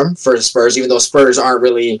in form for Spurs, even though Spurs aren't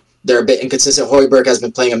really, they're a bit inconsistent. Højbjerg has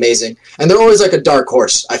been playing amazing. And they're always like a dark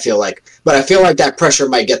horse, I feel like. But I feel like that pressure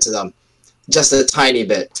might get to them just a tiny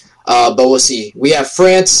bit. but we'll see. We have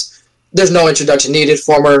France. There's no introduction needed.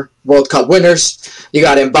 Former World Cup winners. You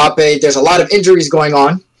got Mbappe. There's a lot of injuries going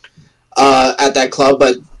on at that club,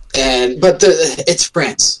 but it's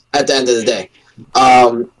France at the end of the day.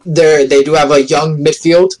 They do have a young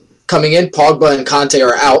midfield coming in. Pogba and Conte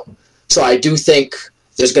are out, so I do think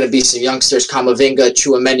there's going to be some youngsters, Camavinga,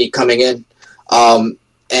 Tchouaméni coming in,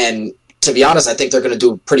 and to be honest, I think they're going to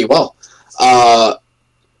do pretty well.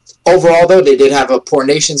 Overall, though, they did have a Poor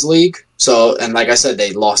Nations League, and like I said,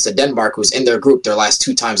 they lost to Denmark, who's in their group their last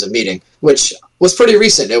 2 times of meeting, which was pretty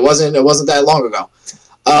recent. It wasn't that long ago.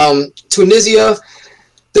 Tunisia.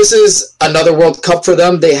 This is another World Cup for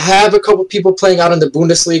them. They have a couple people playing out in the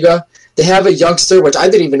Bundesliga. They have a youngster, which I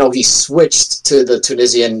didn't even know he switched to the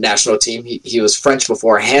Tunisian national team. He was French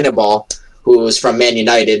before, Hannibal, who was from Man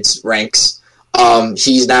United's ranks.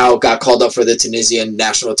 He's now got called up for the Tunisian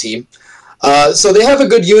national team. So they have a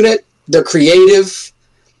good unit. They're creative.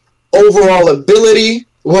 Overall ability,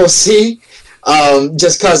 we'll see.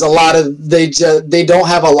 Just because they don't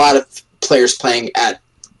have a lot of players playing at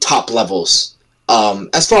top levels.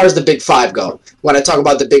 As far as the Big Five go, when I talk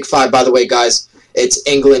about the Big Five, by the way, guys, it's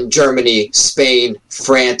England, Germany, Spain,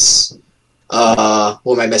 France. What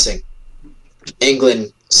am I missing?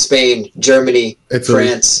 England, Spain, Germany, Italy.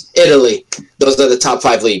 France, Italy. Those are the top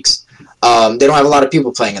 5 leagues. They don't have a lot of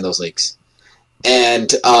people playing in those leagues.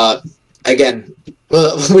 And again,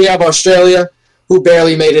 we have Australia, who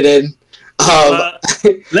barely made it in.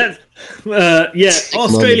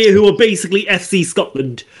 Australia, who are basically FC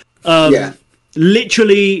Scotland.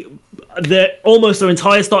 Literally, almost their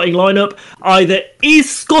entire starting lineup either is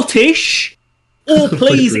Scottish or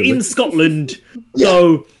plays in Scotland. Yeah.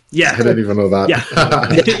 So, yeah. I didn't even know that.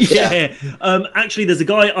 Actually, there's a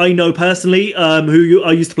guy I know personally who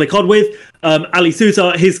I used to play COD with, Ali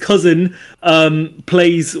Sutar. His cousin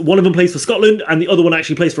plays. One of them plays for Scotland, and the other one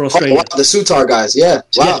actually plays for Australia. Oh, wow, the Sutar guys, yeah.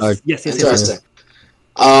 Wow. Yes. Interesting.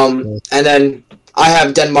 And then I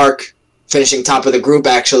have Denmark finishing top of the group,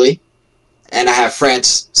 actually. And I have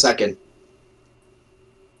France second.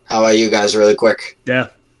 How about you guys, really quick? Yeah.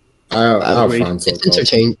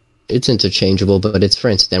 It's interchangeable, but it's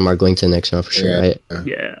France, Denmark going to the next round for sure, right?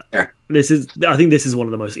 Yeah. I think this is one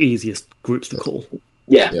of the most easiest groups to call.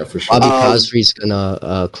 Yeah, for sure. Bobby Cosry's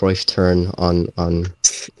gonna Cruyff turn on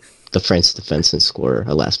the France defense and score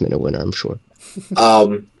a last minute winner, I'm sure.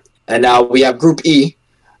 And now we have Group E.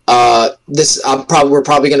 We're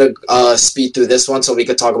probably going to speed through this one so we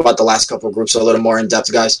could talk about the last couple of groups a little more in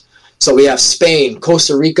depth, guys. So we have Spain,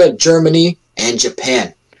 Costa Rica, Germany, and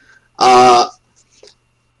Japan. Aiden,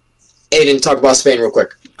 talk about Spain real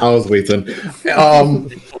quick. I was waiting.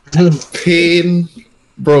 Spain,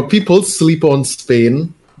 bro, people sleep on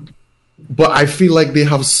Spain, but I feel like they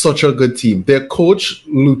have such a good team. Their coach,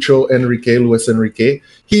 Luis Enrique,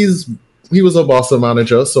 he was a Barca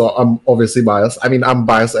manager, so I'm obviously biased. I mean, I'm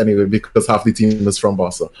biased anyway because half the team is from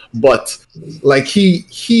Barca. But like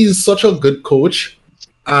he's such a good coach,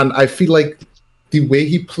 and I feel like the way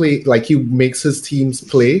he makes his teams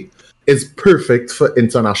play is perfect for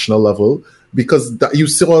international level because you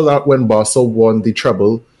saw that when Barca won the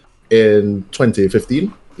treble in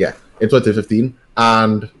 2015. Yeah, in 2015,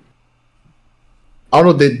 and I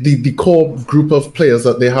don't know, the core group of players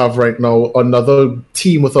that they have right now, another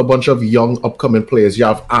team with a bunch of young upcoming players. You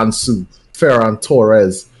have Ansu, Ferran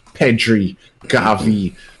Torres, Pedri,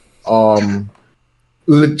 Gavi,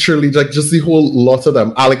 literally like just the whole lot of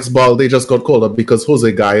them. Alex Balde just got called up because Jose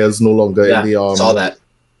Gaya is no longer in the saw that.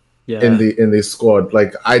 in the squad.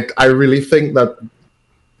 Like I really think that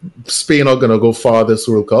Spain are gonna go far this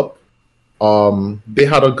World Cup. They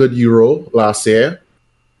had a good Euro last year.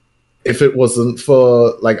 If it wasn't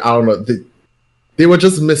for, like, I don't know, they were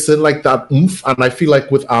just missing, like, that oomph. And I feel like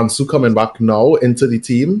with Ansu coming back now into the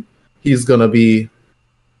team, he's going to be...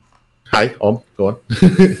 Go on.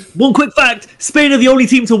 One quick fact, Spain are the only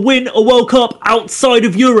team to win a World Cup outside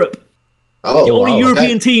of Europe. Oh, the only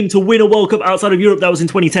European team to win a World Cup outside of Europe, that was in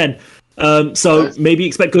 2010. So maybe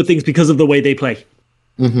expect good things because of the way they play.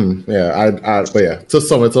 Mm-hmm. Yeah, but yeah, to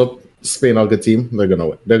sum it up, Spain are a good team. They're going to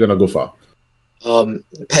win. They're going to go far.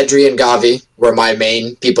 Pedri and Gavi were my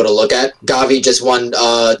main people to look at. Gavi just won,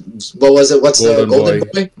 what was it? What's the Golden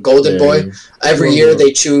Boy? Golden Boy. Every year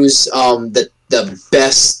they choose the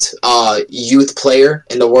best youth player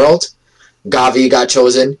in the world. Gavi got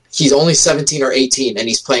chosen. He's only 17 or 18, and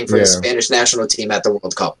he's playing for the Spanish national team at the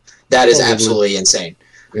World Cup. That is absolutely insane.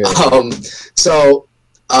 Yeah. So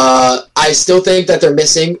I still think that they're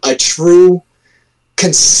missing a true,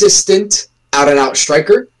 consistent, out-and-out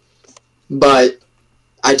striker. But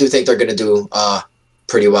I do think they're going to do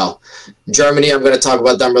pretty well. Germany, I'm going to talk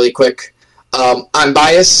about them really quick. I'm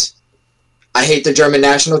biased. I hate the German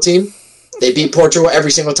national team. They beat Portugal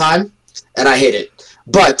every single time, and I hate it.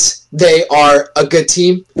 But they are a good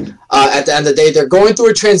team. At the end of the day, they're going through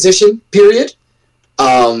a transition period.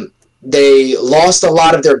 They lost a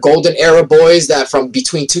lot of their golden era boys that from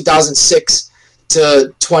between 2006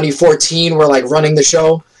 to 2014 were like running the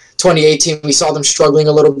show. 2018, we saw them struggling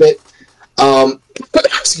a little bit.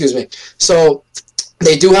 Excuse me. So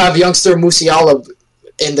they do have youngster Musiala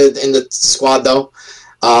in the squad though.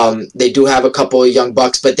 They do have a couple of young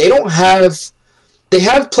bucks, but they don't have. They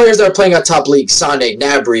have players that are playing at top leagues: Sane,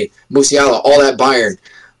 Gnabry, Musiala, all at Bayern.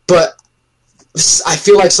 But I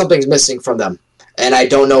feel like something's missing from them, and I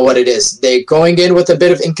don't know what it is. They're going in with a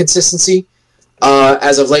bit of inconsistency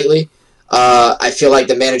as of lately. I feel like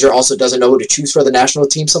the manager also doesn't know who to choose for the national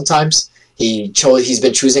team sometimes. He's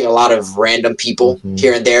been choosing a lot of random people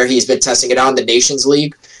here and there. He's been testing it on the Nations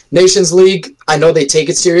League. Nations League, I know they take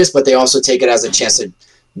it serious, but they also take it as a chance to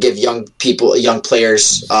give young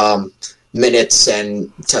players minutes and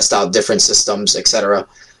test out different systems, etc.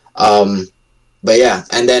 But yeah,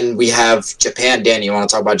 and then we have Japan. Danny, you want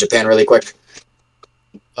to talk about Japan really quick?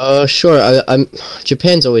 Sure.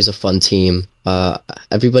 Japan's always a fun team.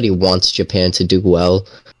 Everybody wants Japan to do well,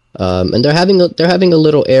 and they're having a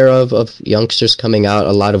little era of youngsters coming out,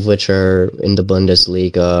 a lot of which are in the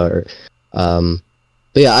Bundesliga.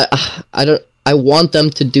 But yeah, I want them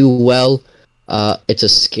to do well. It's a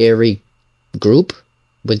scary group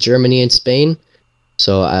with Germany and Spain,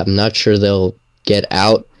 so I'm not sure they'll get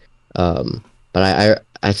out. But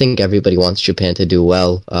I think everybody wants Japan to do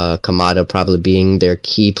well. Kamada probably being their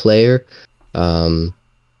key player.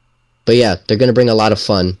 But yeah, they're gonna bring a lot of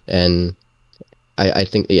fun, and I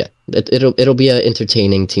think it'll be an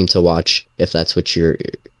entertaining team to watch if that's what you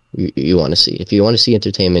want to see. If you want to see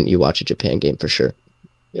entertainment, you watch a Japan game for sure.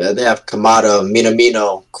 Yeah, they have Kamada,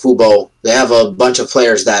 Minamino, Kubo. They have a bunch of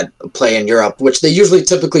players that play in Europe, which they usually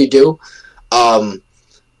typically do. And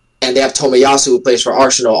they have Tomiyasu, who plays for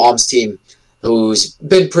Arsenal, Alm's team, who's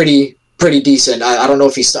been pretty decent. I don't know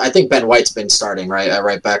if I think Ben White's been starting, right, at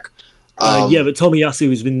right back. Yeah, but Tomiyasu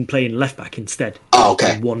has been playing left back instead. Oh,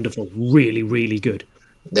 okay. Wonderful. Really, really good.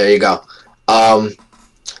 There you go. And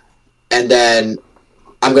then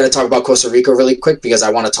I'm going to talk about Costa Rica really quick because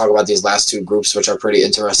I want to talk about these last two groups, which are pretty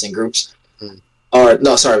interesting groups. Or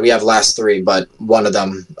no, sorry, we have last three, but one of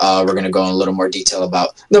them we're going to go in a little more detail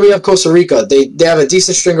about. Then we have Costa Rica. They have a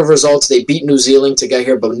decent string of results. They beat New Zealand to get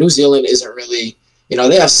here, but New Zealand isn't really,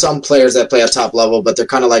 they have some players that play at top level, but they're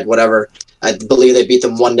kind of like whatever. I believe they beat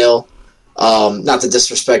them 1-0. Not to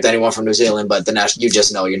disrespect anyone from New Zealand, but you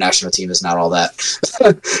just know your national team is not all that.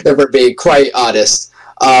 If we're being quite honest.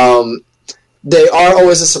 They are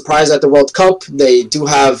always a surprise at the World Cup. They do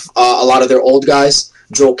have a lot of their old guys.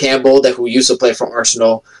 Joel Campbell, who used to play for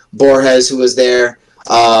Arsenal. Borges, who was there.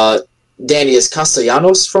 Danny, is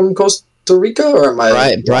Castellanos from Costa Rica? Or am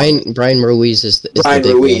I Brian Ruiz is Brian the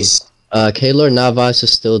big Ruiz. One. Keylor Navas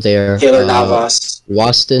is still there. Keylor Navas.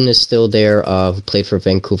 Waston is still there, who played for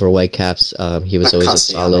Vancouver Whitecaps. He was always a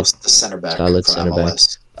solid center back.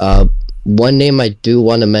 One name I do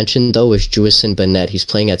want to mention, though, is Juison Bennett. He's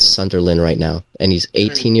playing at Sunderland right now, and he's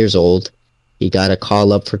 18 years old. He got a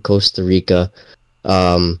call up for Costa Rica.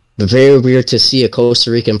 Very weird to see a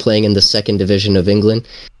Costa Rican playing in the second division of England.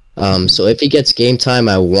 So if he gets game time,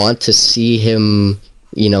 I want to see him,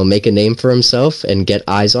 make a name for himself and get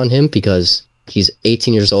eyes on him because he's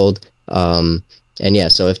 18 years old. And yeah,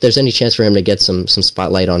 so if there's any chance for him to get some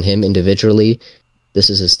spotlight on him individually, this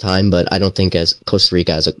is his time, but I don't think as Costa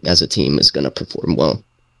Rica as a team is going to perform well.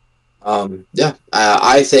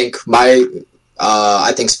 I think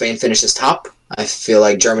I think Spain finishes top. I feel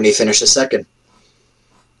like Germany finishes second.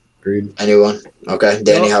 Agreed. Anyone? Okay,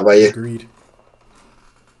 Danny, how about you? Agreed.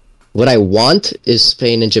 What I want is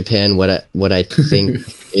Spain and Japan. What I think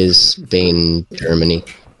is Spain, Germany,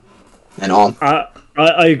 and all.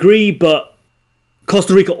 I agree, but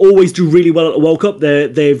Costa Rica always do really well at the World Cup.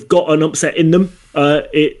 They've got an upset in them.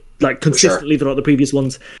 Consistently throughout the previous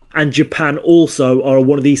ones. And Japan also are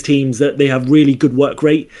one of these teams that they have really good work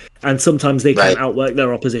rate, and sometimes they can outwork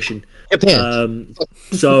their opposition. Japan.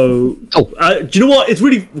 Do you know what? It's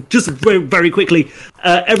really just very, very quickly.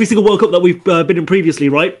 Every single World Cup that we've been in previously,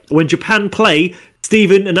 right? When Japan play,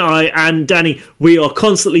 Stephen and I and Danny, we are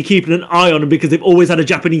constantly keeping an eye on them because they've always had a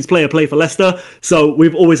Japanese player play for Leicester, so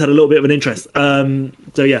we've always had a little bit of an interest. And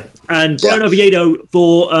Brian Oviedo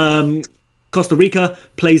for Costa Rica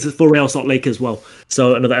plays for Real Salt Lake as well,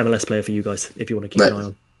 so another MLS player for you guys if you want to keep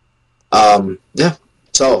an eye on.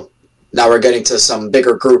 So now we're getting to some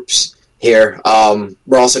bigger groups here.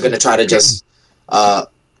 We're also going to try to just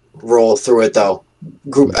roll through it though.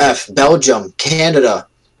 Group F, Belgium, Canada,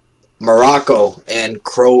 Morocco, and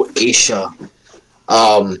Croatia.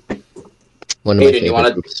 One of my Aiden,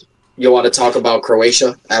 favorite groups. you want to talk about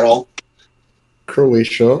Croatia at all?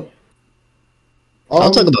 Croatia.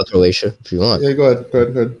 I'll talk about Croatia if you want. Yeah, go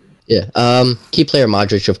ahead. Yeah. Key player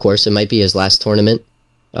Modric, of course. It might be his last tournament.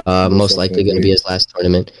 Most likely going to be his last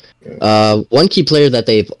tournament. Yeah. One key player that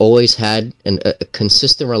they've always had a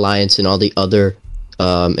consistent reliance in all the other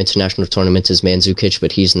international tournaments is Mandzukic,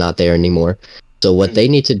 but he's not there anymore. So what they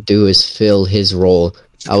need to do is fill his role.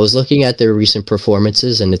 I was looking at their recent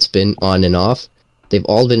performances, and it's been on and off. They've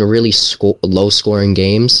all been really low-scoring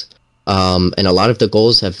games, and a lot of the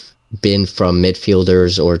goals have been from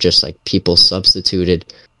midfielders or just like people substituted.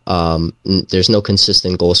 There's no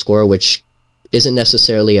consistent goal scorer, which isn't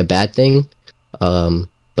necessarily a bad thing,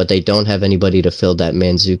 but they don't have anybody to fill that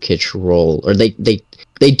Mandzukic role, or they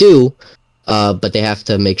do, but they have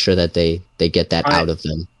to make sure that they get that out of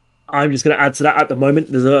them. I'm just going to add to that at the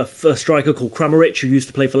moment. There's a striker called Kramaric who used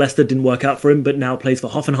to play for Leicester, didn't work out for him, but now plays for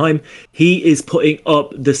Hoffenheim. He is putting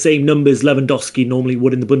up the same numbers Lewandowski normally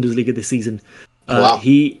would in the Bundesliga this season. Wow.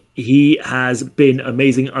 He has been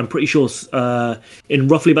amazing. I'm pretty sure in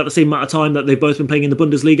roughly about the same amount of time that they've both been playing in the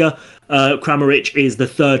Bundesliga, Kramaric is the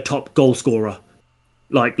third top goal scorer,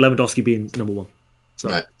 like Lewandowski being number one. So,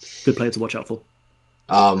 right. Good player to watch out for.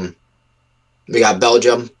 We got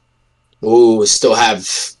Belgium, who still have...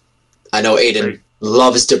 I know Aiden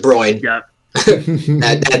loves De Bruyne. Yeah.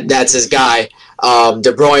 That's his guy.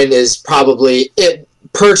 De Bruyne is probably,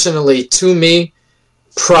 personally, to me,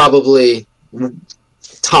 probably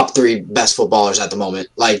top 3 best footballers at the moment.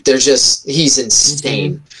 Like, he's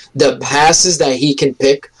insane. Mm-hmm. The passes that he can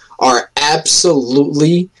pick are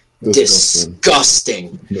absolutely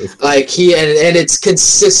disgusting. Like, and it's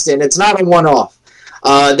consistent. It's not a one-off.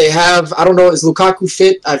 They have, I don't know, is Lukaku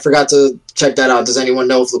fit? I forgot to check that out. Does anyone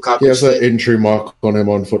know if Lukaku fit? He has an injury mark on him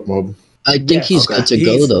on FootMob. I think he's good to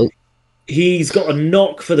go, though. He's got a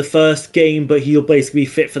knock for the first game, but he'll basically be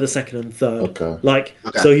fit for the second and third. Okay.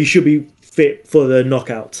 So he should be fit for the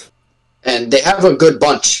knockout. And they have a good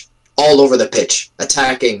bunch all over the pitch,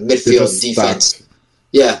 attacking, midfield, defense.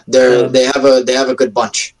 Yeah, they have a good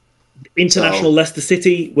bunch. International Leicester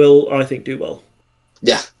City will, I think, do well.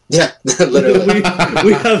 Yeah. Yeah, literally.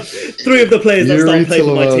 we have 3 of the players that start playing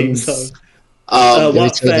for my team. So,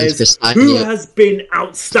 Wout Faes, who has been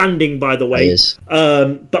outstanding, by the way.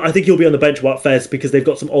 But I think he'll be on the bench, Wout Faes, because they've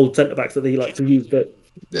got some old centre backs that they like to use. But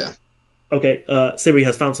yeah, okay. Siri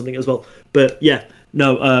has found something as well. But yeah,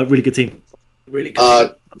 no, really good team. Really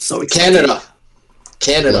good. I'm so excited.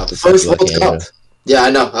 Canada, first World Cup. Yeah, I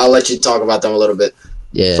know. I'll let you talk about them a little bit.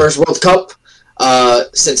 Yeah, first World Cup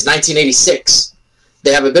since 1986.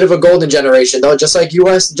 They have a bit of a golden generation, though. Just like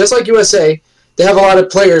USA, they have a lot of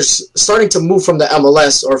players starting to move from the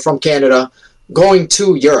MLS or from Canada, going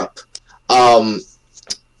to Europe.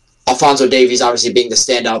 Alphonso Davies obviously being the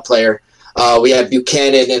standout player. We have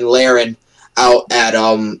Buchanan and Larin out at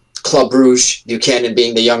Club Brugge. Buchanan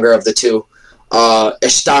being the younger of the two.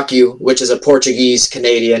 Eustáquio, which is a Portuguese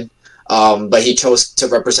Canadian, but he chose to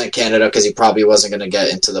represent Canada because he probably wasn't going to get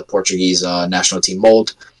into the Portuguese national team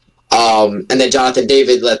mold. And then Jonathan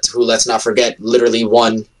David, who let's not forget, literally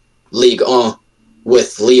won Ligue 1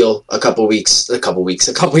 with Lille a couple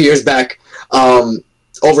years back,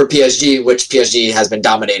 over PSG, which PSG has been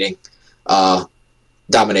dominating that.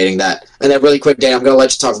 And then really quick, Dan, I'm going to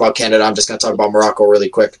let you talk about Canada. I'm just going to talk about Morocco really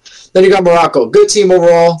quick. Then you got Morocco. Good team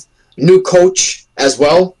overall. New coach as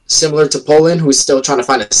well, similar to Poland, who's still trying to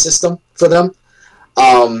find a system for them.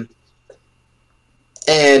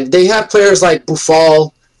 And they have players like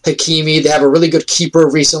Boufal, Hakimi. They have a really good keeper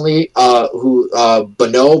recently, Banu.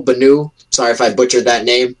 Sorry if I butchered that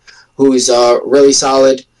name. Who's really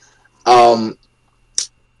solid. But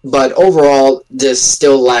overall, they're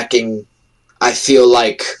still lacking, I feel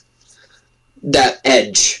like, that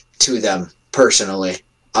edge to them, personally.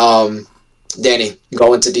 Danny,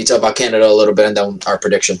 go into detail about Canada a little bit and then our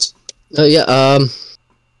predictions.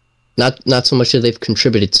 Not so much that they've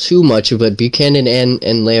contributed too much, but Buchanan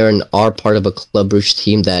and Larin are part of a Club Brugge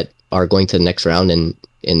team that are going to the next round in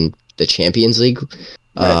the Champions League.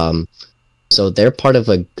 Right. So they're part of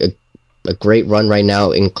a great run right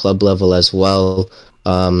now in club level as well.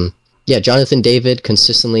 Jonathan David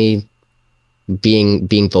consistently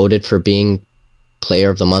being voted for being player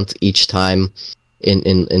of the month each time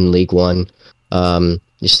in League One.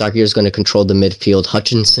 Eustáquio is going to control the midfield.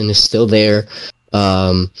 Hutchinson is still there.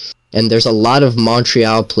 And there's a lot of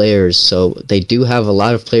Montreal players, so they do have a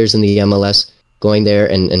lot of players in the MLS going there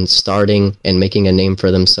and starting and making a name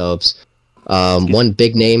for themselves. One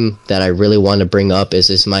big name that I really want to bring up is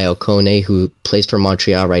Ismail Kone, who plays for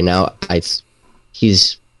Montreal right now.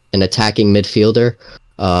 He's an attacking midfielder,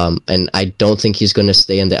 and I don't think he's going to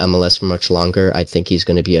stay in the MLS for much longer. I think he's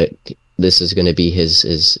going to be this is going to be his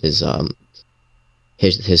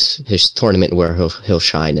tournament where he'll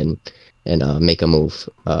shine and make a move,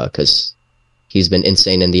 because he's been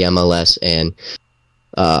insane in the MLS, and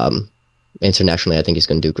internationally I think he's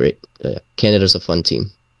going to do great. Canada's a fun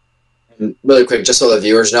team. Really quick, just so the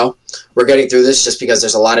viewers know, we're getting through this just because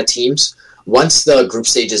there's a lot of teams. Once the group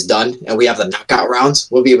stage is done and we have the knockout rounds,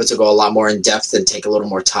 we'll be able to go a lot more in depth and take a little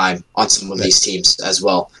more time on some of these teams as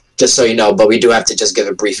well, just so you know. But we do have to just give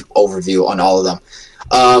a brief overview on all of them.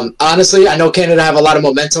 Honestly, I know Canada have a lot of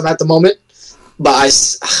momentum at the moment, but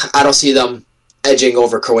I don't see them edging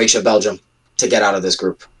over Croatia, Belgium to get out of this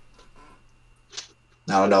group.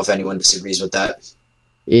 I don't know if anyone disagrees with that.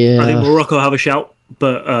 Yeah, I think Morocco have a shout,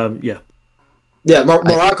 but yeah. Yeah,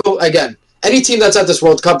 Morocco, again, any team that's at this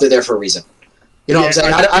World Cup, they're there for a reason. You know what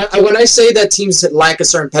I'm saying? When I say that teams lack a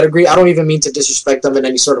certain pedigree, I don't even mean to disrespect them in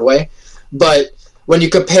any sort of way. But when you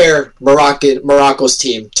compare Morocco's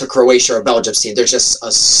team to Croatia or Belgium's team, there's just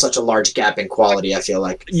such a large gap in quality, I feel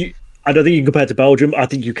like. I don't think you can compare to Belgium. I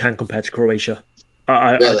think you can compare to Croatia.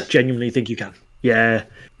 Really? I genuinely think you can. Yeah.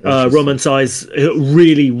 Roman Saiz,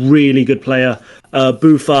 really, really good player.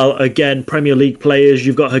 Boufal, again, Premier League players.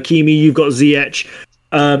 You've got Hakimi, you've got Ziyech.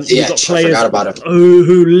 You've got players I forgot about him.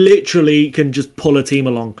 who literally can just pull a team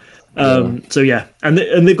along. So, yeah. And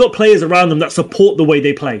they've got players around them that support the way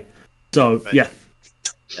they play. So, yeah.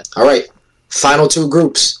 All right. Final two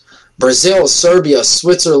groups. Brazil, Serbia,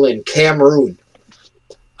 Switzerland, Cameroon.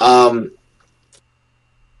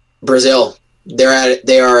 Brazil,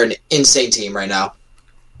 they are an insane team right now.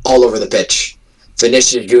 All over the pitch.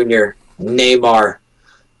 Vinicius Jr., Neymar,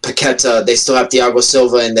 Paqueta. They still have Thiago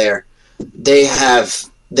Silva in there. They have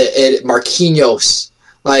Marquinhos.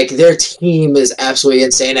 Like, their team is absolutely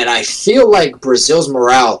insane, and I feel like Brazil's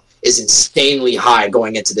morale is insanely high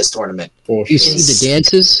going into this tournament. You see the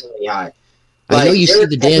dances? High. I know you see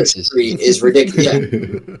the dances. Is ridiculous.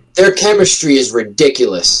 Yeah. Their chemistry is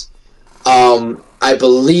ridiculous. I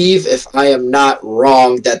believe, if I am not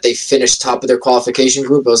wrong, that they finished top of their qualification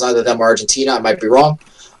group. It was either them or Argentina. I might be wrong.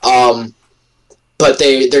 But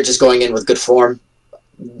they're just going in with good form.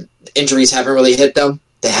 Injuries haven't really hit them.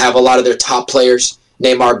 They have a lot of their top players.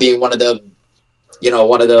 Neymar being one of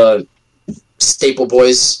the staple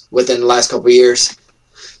boys within the last couple of years.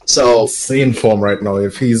 So insane form right now.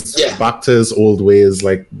 If he's back to his old ways,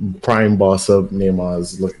 like prime boss of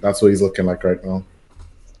Neymar's, that's what he's looking like right now.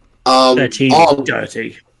 Their team is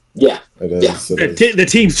dirty. Yeah, it is. Yeah. The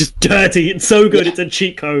team's just dirty. It's so good. It's a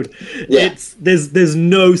cheat code. Yeah. There's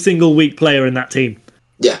no single weak player in that team.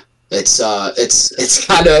 Yeah, it's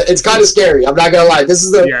kind of scary. I'm not gonna lie. This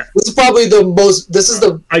is probably the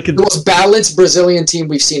most balanced Brazilian team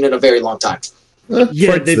we've seen in a very long time. Put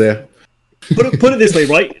it this way,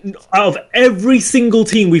 right? Out of every single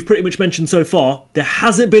team we've pretty much mentioned so far, there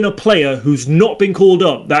hasn't been a player who's not been called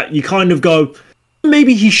up that you kind of go,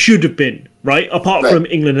 maybe he should have been, right? Apart from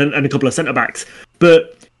England and a couple of centre-backs.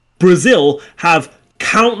 But Brazil have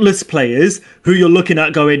countless players who you're looking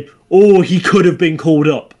at going, oh, he could have been called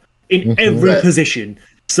up in every position.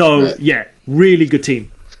 So, really good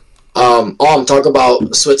team. Talk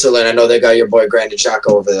about Switzerland. I know they got your boy Granit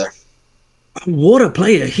Xhaka over there. What a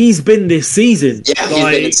player he's been this season. Yeah, he's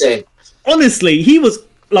been insane. Honestly, he was,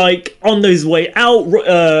 on his way out,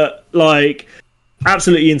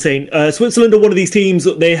 absolutely insane. Switzerland are one of these teams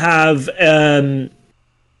that they have a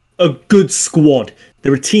good squad.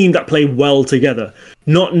 They're a team that play well together.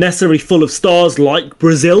 Not necessarily full of stars like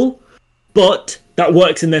Brazil, but that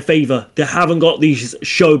works in their favour. They haven't got these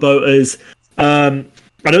showboaters. I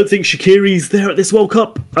don't think Shaqiri's there at this World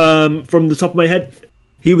Cup, from the top of my head.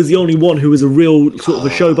 He was the only one who was a real sort of a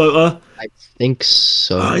showboater. I think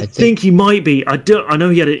so. I think he might be. I know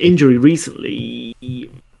he had an injury recently.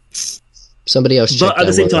 Somebody else check. But at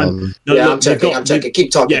the same time, I'm checking.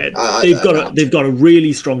 Keep talking. Yeah, they've got a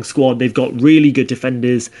really strong squad. They've got really good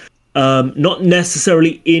defenders. Not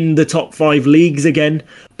necessarily in the top 5 leagues again,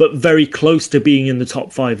 but very close to being in the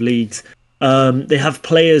top 5 leagues. They have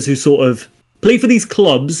players who sort of play for these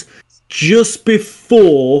clubs just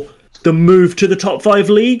before the move to the top 5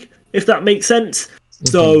 league, if that makes sense.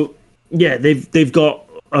 So yeah, they've got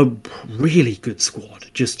a really good squad.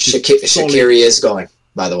 Just Shaqiri is going.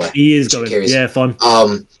 By the way, he is going. Yeah, fun.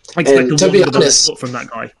 I expect to be honest from that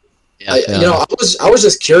guy. You know, I was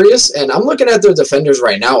just curious, and I'm looking at their defenders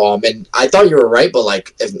right now. And I thought you were right, but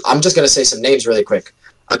I'm just gonna say some names really quick.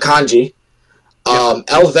 Akanji,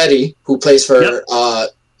 Elvedi, who plays for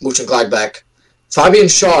Mönchengladbach. Fabian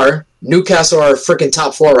Schär, Newcastle are freaking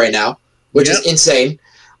top 4 right now, which is insane.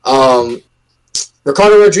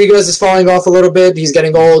 Ricardo Rodriguez is falling off a little bit. He's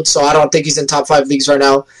getting old, so I don't think he's in top 5 leagues right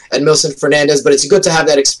now. And Milson Fernandez, but it's good to have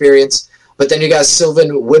that experience. But then you got Sylvan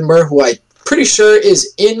Widmer, who I'm pretty sure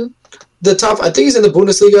is in the top. I think he's in the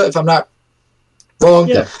Bundesliga, if I'm not wrong.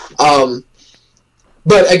 Yeah.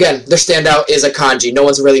 But again, their standout is Akanji. No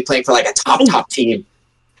one's really playing for like a top team.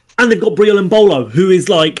 And they've got Briel and Bolo, who is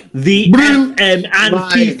like the FM and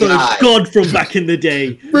FIFA god from back in the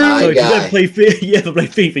day. So if you ever play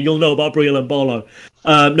FIFA, you'll know about Briel and Bolo.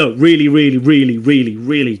 No, really, really, really, really,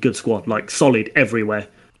 really good squad. Like, solid everywhere.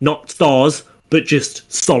 Not stars, but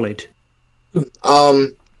just solid.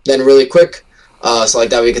 Then really quick, so like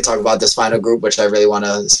that we could talk about this final group, which I really want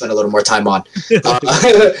to spend a little more time on.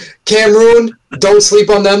 Cameroon, don't sleep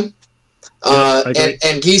on them.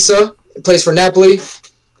 And Gisa plays for Napoli.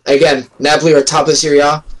 Again, Napoli are top of Serie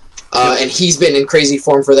A, and he's been in crazy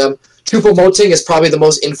form for them. Choupo-Moting is probably the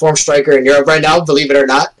most informed striker in Europe right now, believe it or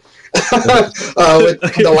not. With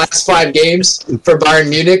the last 5 games for Bayern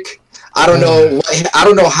Munich. I don't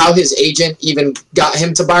know how his agent even got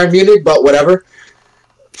him to Bayern Munich, but whatever.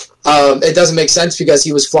 It doesn't make sense because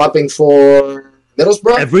he was flopping for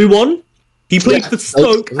Middlesbrough. Everyone. He played for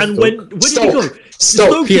Stoke and where did he go?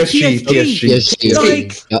 Stoke. PSG.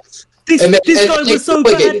 Like, this guy was so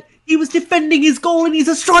bad. He was defending his goal and he's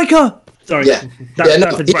a striker. Sorry.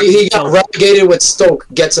 He got relegated with Stoke,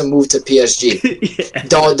 gets a move to PSG.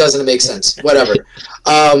 Doesn't make sense. Whatever.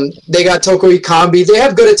 They got Toko Ekambi. They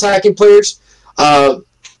have good attacking players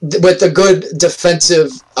with a good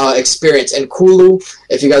defensive experience. And Kulu,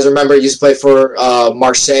 if you guys remember, used to play for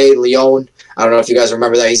Marseille, Lyon. I don't know if you guys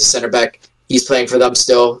remember that. He's a center back. He's playing for them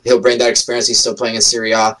still. He'll bring that experience. He's still playing in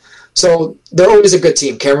Serie A. So they're always a good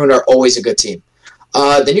team. Cameroon are always a good team.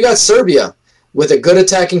 Then you got Serbia with a good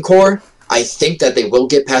attacking core. I think that they will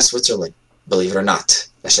get past Switzerland, believe it or not.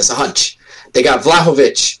 That's just a hunch. They got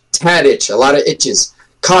Vlahovic, Tadic, a lot of itches,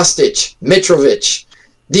 Kostic, Mitrovic.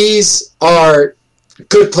 These are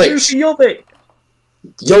good players. Jovic.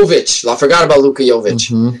 I forgot about Luka Jovic.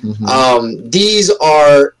 These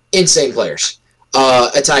are insane players,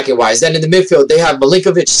 attacking-wise. Then in the midfield, they have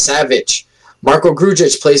Milinkovic, Savic. Marko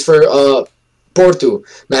Grujic plays for Porto.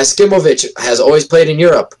 Maskimovic has always played in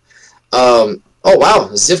Europe.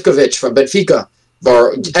 Zivkovic from Benfica,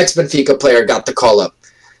 or ex-Benfica player, got the call-up.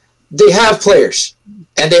 They have players.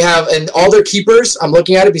 And all their keepers, I'm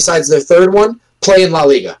looking at it, besides their third one, play in La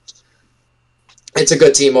Liga. It's a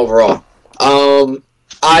good team overall.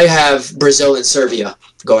 I have Brazil and Serbia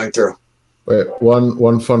going through. Wait,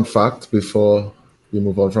 one fun fact before we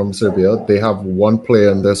move on from Serbia. They have one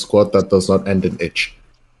player in their squad that does not end in itch.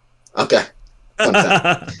 Okay. Fun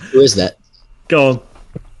fact. Who is that? Go on.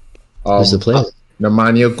 Who's the player?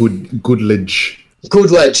 Nemanja Gudlic.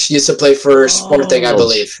 Gudlic used to play for Sporting, I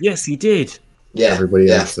believe. Yes, he did. Yeah. Everybody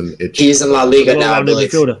else in itch. He's in La Liga now, I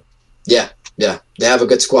believe. Yeah. They have a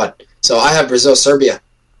good squad. So I have Brazil, Serbia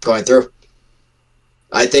going through.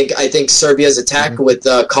 I think Serbia's attack with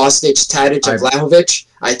Kostic, Tadic, and Vlahovic,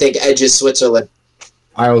 I think edges Switzerland.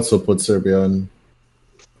 I also put Serbia on.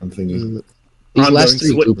 I'm thinking. These last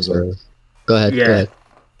 3 groups are. Go ahead.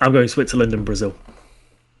 I'm going Switzerland and Brazil.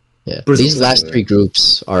 Yeah, these last 3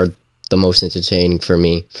 groups are the most entertaining for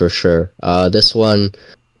me, for sure. This one,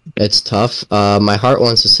 it's tough. My heart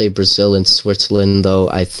wants to say Brazil and Switzerland, though.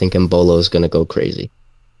 I think Mbolo is going to go crazy.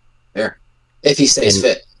 Fair. If he stays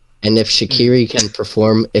fit. And if Shaqiri can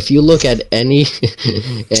perform, if you look at any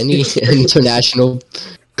international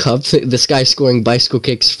cup, this guy scoring bicycle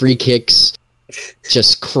kicks, free kicks,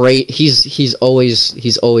 just great. He's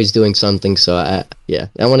always doing something. So I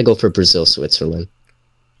want to go for Brazil, Switzerland.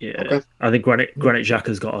 Yeah, okay. I think Granit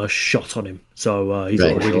Xhaka's got a shot on him, so he's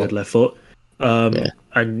got a really good left foot.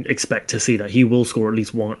 And expect to see that he will score at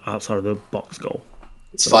least one outside of the box goal.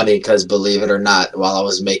 It's funny because, believe it or not, while I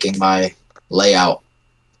was making my layout,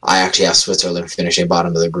 I actually have Switzerland finishing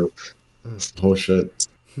bottom of the group. Oh shit!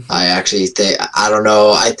 I actually think, I don't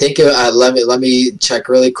know. I think let me check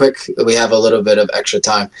really quick. We have a little bit of extra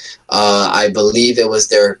time. I believe it was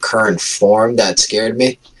their current form that scared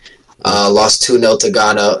me. Lost 2-0 to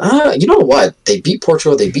Ghana. You know what? They beat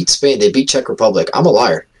Portugal. They beat Spain. They beat Czech Republic. I'm a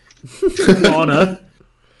liar. Ghana.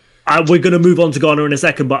 We're going to move on to Ghana in a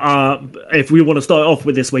second, but if we want to start off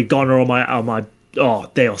with this way, Ghana are my. Oh,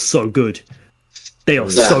 they are so good. They are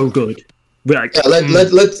so good. Like,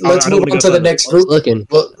 let's move on to the next group.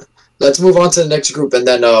 Well, let's move on to the next group, and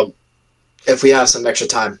then if we have some extra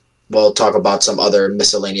time, we'll talk about some other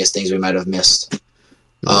miscellaneous things we might have missed.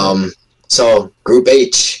 So, Group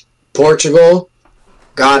H: Portugal,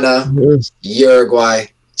 Ghana, Uruguay,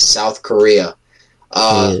 South Korea.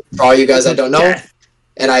 For all you guys that don't know,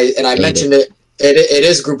 and I mentioned it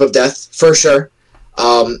is group of death for sure.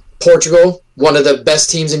 Portugal, one of the best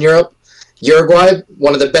teams in Europe. Uruguay,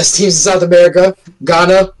 one of the best teams in South America.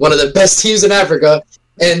 Ghana, one of the best teams in Africa.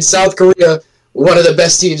 And South Korea, one of the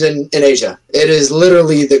best teams in Asia. It is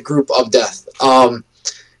literally the group of death.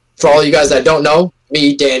 For all you guys that don't know,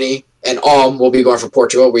 me, Danny, and will be going for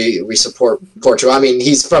Portugal. We support Portugal. I mean,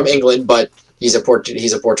 he's from England, but he's a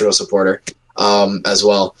Portugal supporter as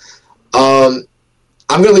well. I'm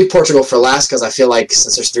gonna leave Portugal for last because I feel like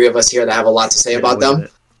since there's three of us here that have a lot to say about them,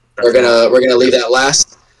 we're gonna leave that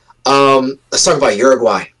last. Let's talk about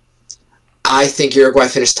Uruguay. I think Uruguay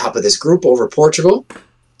finished top of this group over Portugal.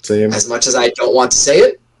 Same. As much as I don't want to say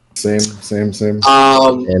it. Same.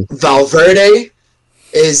 Valverde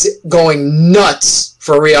is going nuts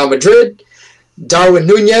for Real Madrid. Darwin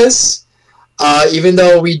Nunez, even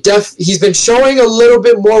though he's been showing a little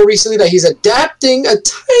bit more recently that he's adapting a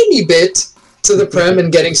tiny bit to the Prem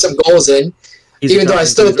and getting some goals in. Even though I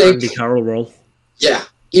still think Andy Carroll role. Yeah.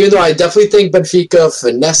 Even though I definitely think Benfica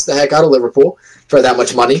finessed the heck out of Liverpool for that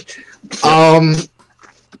much money.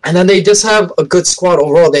 And then they just have a good squad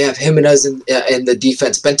overall. They have Jimenez in the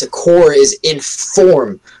defense. Bentancur is in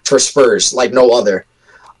form for Spurs like no other.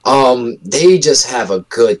 They just have a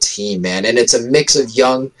good team, man. And it's a mix of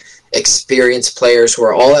young, experienced players who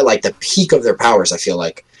are all at like the peak of their powers, I feel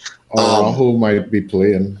like. Araujo might be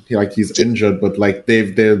playing. He's injured, but like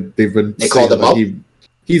they've been. They called him up.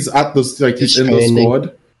 He's at the he's in the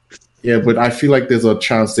squad. Yeah, but I feel like there's a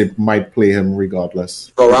chance they might play him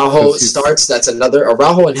regardless. Araujo starts. That's another.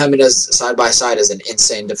 Araujo and Jimenez side by side is an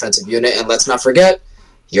insane defensive unit. And let's not forget,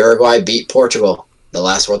 Uruguay beat Portugal the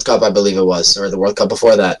last World Cup, I believe it was, or the World Cup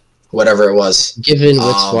before that, whatever it was. Given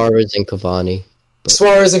with Suarez and Cavani.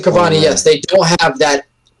 Suarez and Cavani, yes, they don't have that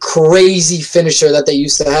crazy finisher that they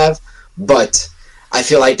used to have, but I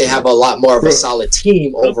feel like they have a lot more of a solid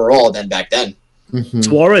team overall than back then. Mm-hmm.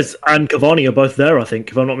 Suarez and Cavani are both there, I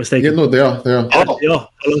think, if I'm not mistaken. Yeah, no, they are. They are.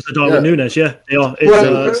 Alongside Darwin Nunez, yeah, they are.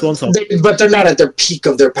 It's but they're not at their peak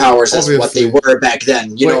of their powers as what they were back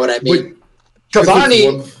then. You know what I mean?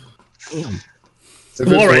 Cavani...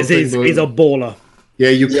 Suarez is a baller. Yeah,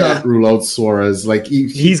 you can't rule out Suarez. Like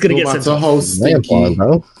he's going to get sent off. How stinky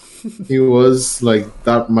he was, like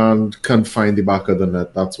that man can't find the back of the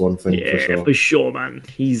net. That's one thing for sure, man.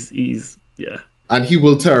 He's and he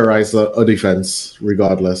will terrorize a defense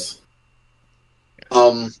regardless.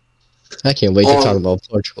 I can't wait to talk about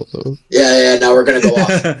Portugal, though. Yeah. Now we're gonna go off.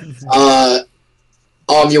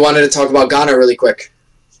 You wanted to talk about Ghana really quick.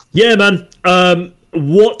 Yeah, man.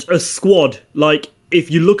 What a squad! Like, if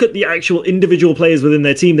you look at the actual individual players within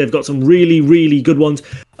their team, they've got some really, really good ones.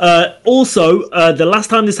 Also, the last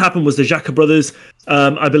time this happened was the Xhaka brothers.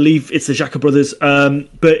 I believe it's the Xhaka brothers.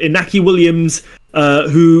 But Inaki Williams,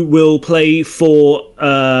 who will play for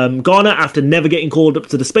Ghana after never getting called up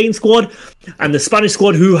to the Spain squad, and the Spanish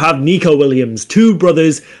squad, who have Nico Williams, two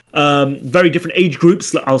brothers, very different age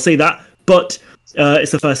groups, I'll say that. But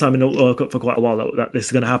it's the first time in the World Cup for quite a while that this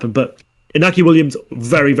is going to happen. But Inaki Williams,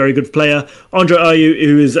 very, very good player. Andre Ayew,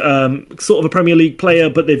 who is sort of a Premier League player,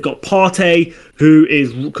 but they've got Partey, who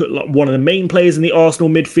is one of the main players in the Arsenal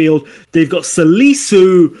midfield. They've got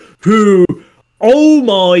Salisu, who, oh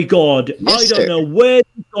my God, I don't know where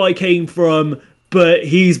this guy came from, but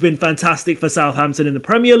he's been fantastic for Southampton in the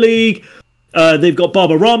Premier League. They've got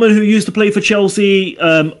Baba Rahman, who used to play for Chelsea.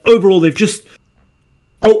 Overall, they've just...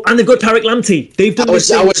 Oh, and they've got Tariq Lamptey. I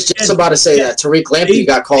was just about to say that. Tariq Lamptey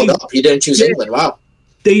got called up. He didn't choose England. Wow.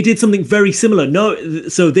 They did something very similar.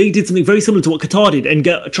 So they did something very similar to what Qatar did and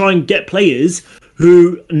try and get players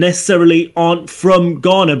who necessarily aren't from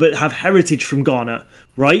Ghana but have heritage from Ghana,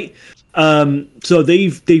 right? So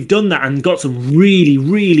they've done that and got some really,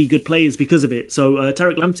 really good players because of it. So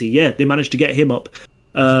Tariq Lamptey, they managed to get him up.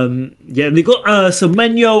 They've got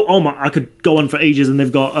Semenyo. Oh my, I could go on for ages, and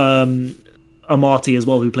they've got Amati as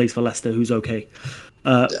well, who plays for Leicester, who's okay.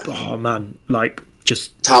 Oh man, like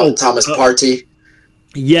just Thomas Partey.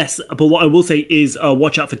 Yes, but what I will say is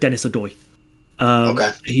watch out for Dennis Odoi.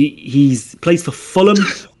 Okay, he's plays for Fulham.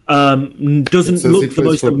 Doesn't look the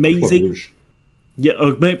most amazing. Yeah,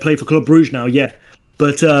 may play for Club Brugge now. Yeah,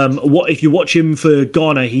 but what if you watch him for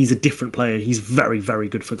Ghana? He's a different player. He's very, very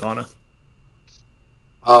good for Ghana.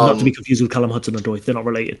 Not to be confused with Callum Hudson-Odoi. They're not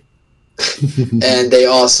related. And they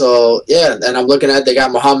also, and I'm looking at, they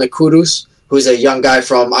got Mohamed Kudus, who's a young guy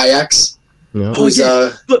from Ajax.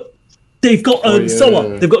 Yeah. But they've got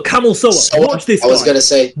Soa. They've got Kamel Soa. Watch this guy. I was going to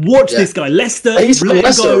say. Watch this guy. Leicester, he's from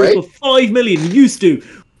Leicester, right? For $5 million. He used to.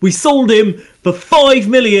 We sold him for 5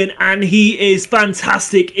 million, and he is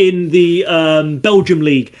fantastic in the Belgium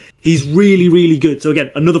league. He's really, really good. So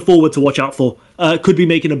again, another forward to watch out for. Could be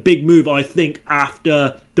making a big move, I think,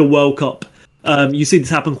 after the World Cup. You see this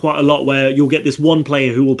happen quite a lot, where you'll get this one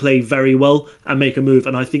player who will play very well and make a move,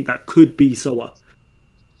 and I think that could be Soa.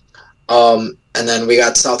 And then we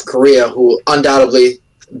got South Korea, who undoubtedly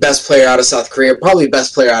best player out of South Korea, probably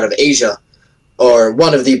best player out of Asia, or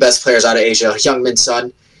one of the best players out of Asia, Heung-min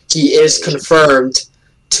Son. He is confirmed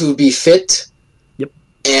to be fit. Yep.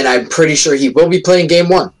 And I'm pretty sure he will be playing game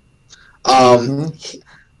 1.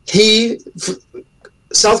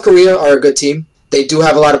 South Korea are a good team. They do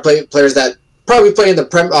have a lot of players that probably play in the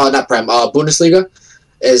Bundesliga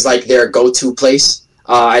is like their go-to place.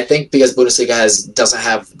 I think because Bundesliga doesn't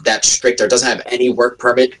have that strict, or doesn't have any work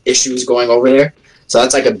permit issues going over there. So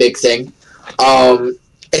that's like a big thing.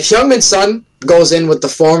 If Heung-min Son goes in with the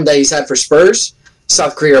form that he's had for Spurs,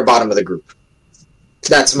 South Korea are bottom of the group.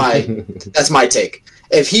 That's my take.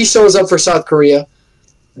 If he shows up for South Korea,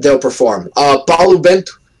 they'll perform. Paulo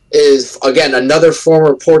Bento is, again, another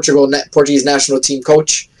former Portuguese national team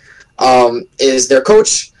coach, is their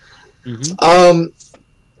coach.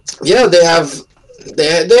 Yeah, they have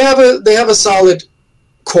a solid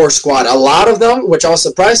core squad. A lot of them, which I was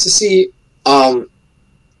surprised to see,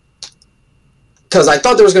 because I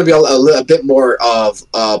thought there was going to be a bit more of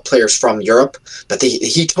players from Europe, but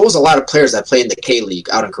he chose a lot of players that play in the K-League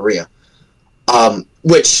out in Korea,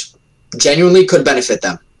 which genuinely could benefit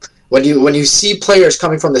them. When you see players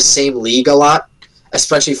coming from the same league a lot,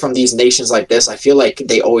 especially from these nations like this, I feel like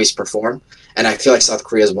they always perform, and I feel like South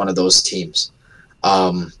Korea is one of those teams.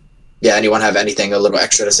 Yeah, anyone have anything a little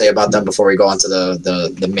extra to say about them before we go on to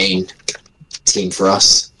the main team for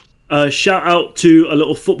us? Shout out to a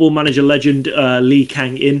little Football Manager legend, Lee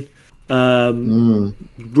Kang-in.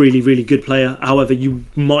 Really, really good player. However, you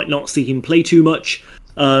might not see him play too much.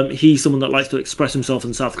 He's someone that likes to express himself,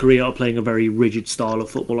 and South Korea are playing a very rigid style of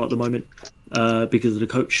football at the moment because of the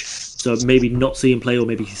coach. So maybe not see him play, or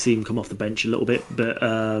maybe see him come off the bench a little bit. But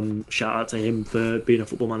shout out to him for being a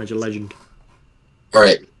Football Manager legend. All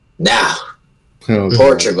right. Now,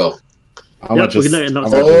 Portugal. Portugal.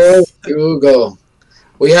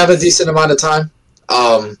 We have a decent amount of time.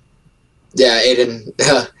 Yeah, Aiden.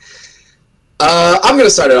 I'm going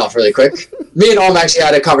to start it off really quick. Me and Om actually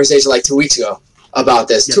had a conversation like 2 weeks ago about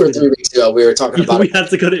this. 2 or 3 weeks ago, we were talking about it. We had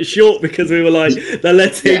to cut it short because we were like,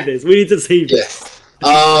 let's save this. We need to save this.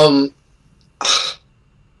 Man.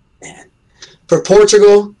 For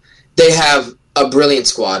Portugal, they have a brilliant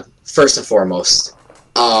squad, first and foremost.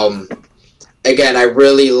 Again, I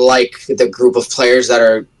really like the group of players that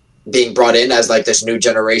are being brought in as like this new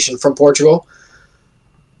generation from Portugal.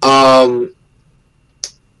 Hot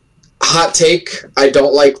take, I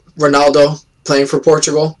don't like Ronaldo playing for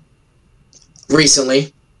Portugal.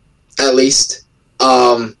 Recently, at least.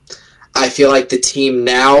 I feel like the team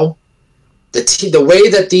now, the way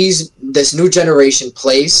that this new generation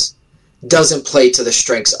plays doesn't play to the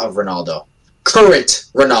strengths of Ronaldo. Current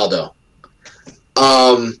Ronaldo.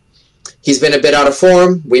 He's been a bit out of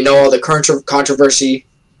form. We know all the current controversy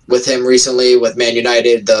with him recently with Man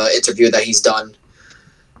United, the interview that he's done.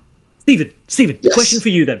 Steven, yes. Question for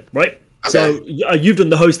you then, right? Okay. So you've done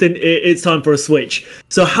the hosting. It's time for a switch.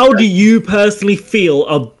 So how do you personally feel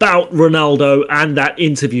about Ronaldo and that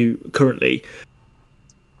interview currently?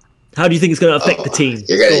 How do you think it's going to affect the team?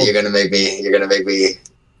 You're gonna make me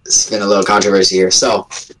spin a little controversy here. So,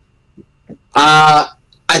 I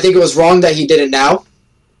think it was wrong that he did it now.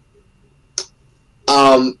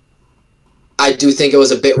 I do think it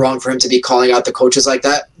was a bit wrong for him to be calling out the coaches like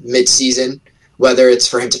that mid-season, whether it's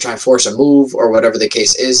for him to try and force a move or whatever the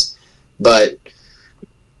case is. But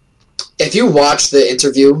if you watch the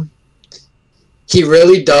interview, he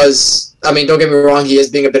really does. I mean, don't get me wrong, he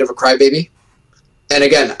is being a bit of a crybaby. And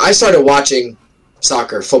again, I started watching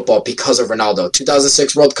football because of Ronaldo.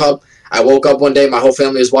 2006 World Cup, I woke up one day, my whole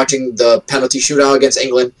family was watching the penalty shootout against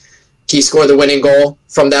England. He scored the winning goal.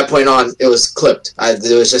 From that point on, it was clipped.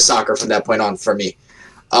 It was just soccer from that point on for me.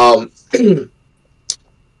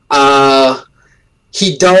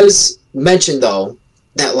 He does mention, though,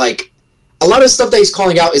 that like a lot of stuff that he's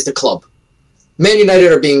calling out is the club. Man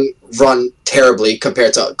United are being run terribly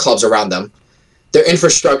compared to clubs around them. Their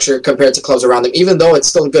infrastructure compared to clubs around them, even though it's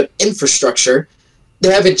still a good infrastructure,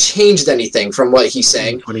 they haven't changed anything from what he's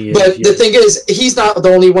saying. The thing is, he's not the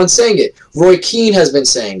only one saying it. Roy Keane has been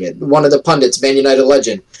saying it. One of the pundits, Man United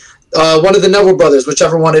legend. One of the Neville brothers,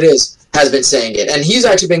 whichever one it is, has been saying it. And he's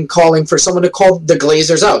actually been calling for someone to call the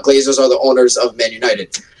Glazers out. Glazers are the owners of Man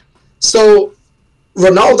United. So,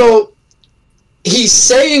 Ronaldo, he's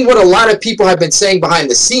saying what a lot of people have been saying behind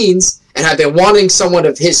the scenes, and have been wanting someone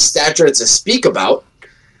of his stature to speak about.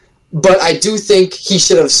 But I do think he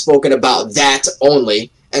should have spoken about that only,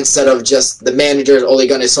 instead of just the managers, Ole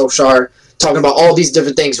Gunnar Solskjaer, talking about all these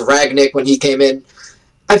different things, Ragnick when he came in.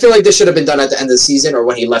 I feel like this should have been done at the end of the season or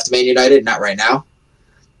when he left Man United, not right now.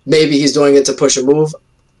 Maybe he's doing it to push a move.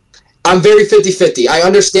 I'm very 50-50. I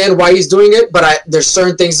understand why he's doing it, but there's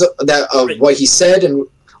certain things that of what he said and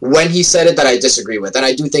when he said it that I disagree with. And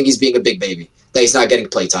I do think he's being a big baby, that he's not getting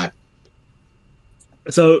playtime.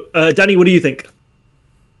 So, Danny, what do you think?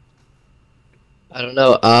 I don't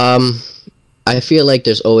know. I feel like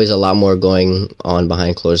there's always a lot more going on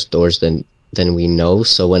behind closed doors than we know.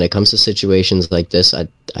 So when it comes to situations like this, I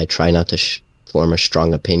try not to form a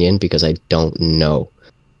strong opinion because I don't know.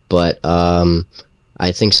 But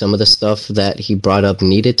I think some of the stuff that he brought up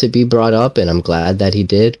needed to be brought up, and I'm glad that he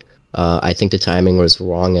did. I think the timing was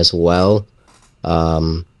wrong as well.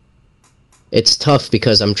 It's tough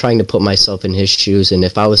because I'm trying to put myself in his shoes, and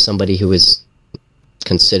if I was somebody who was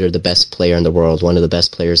considered the best player in the world, one of the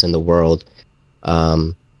best players in the world,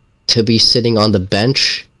 to be sitting on the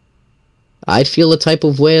bench, I'd feel a type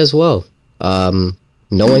of way as well.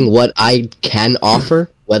 Knowing what I can offer,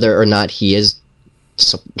 whether or not he is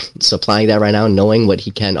supplying that right now, knowing what he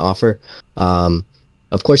can offer,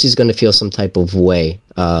 of course he's going to feel some type of way.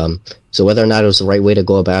 So whether or not it was the right way to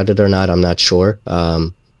go about it or not, I'm not sure.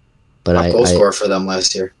 But I goal scorer for them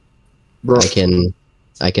last year. Bro,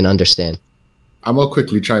 I can understand. I'm gonna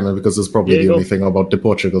quickly chime in because it's probably the only thing about the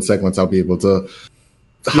Portugal segments I'll be able to.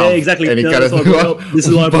 Yeah, exactly. This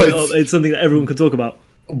is why I brought it up. It's something that everyone can talk about.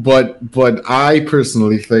 But I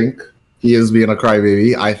personally think he is being a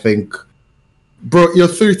crybaby. I think, bro, you're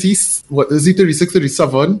 30. What is he? 36,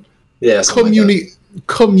 37? Yeah.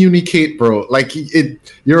 Communicate, bro. Like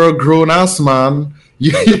you're a grown ass man.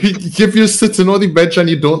 If you're sitting on the bench and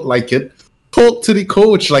you don't like it, talk to the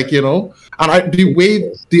coach. Like, you know. And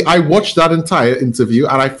I watched that entire interview,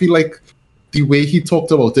 and I feel like the way he talked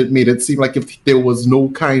about it made it seem like if there was no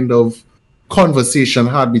kind of conversation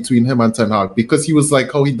had between him and Ten Hag, because he was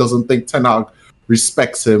like, how he doesn't think Ten Hag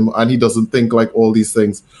respects him, and he doesn't think like all these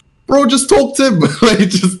things. Bro, just talk to him. Like,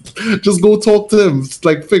 just go talk to him. Just,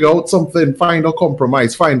 like, figure out something, find a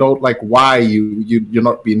compromise, find out like why you're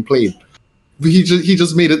not being played. He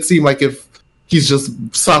just made it seem like if he's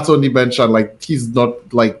just sat on the bench and like he's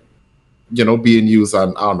not like, you know, being used.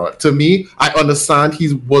 And I don't know. To me, I understand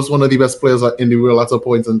he was one of the best players in the world at a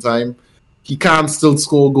point in time. He can still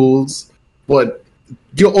score goals, but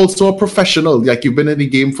you're also a professional. Like, you've been in the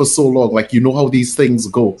game for so long. Like, you know how these things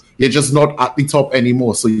go. You're just not at the top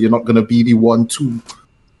anymore, so you're not going to be the 1-2.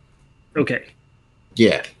 Okay.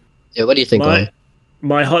 Yeah. Yeah, what do you think,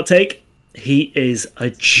 my hot take, he is a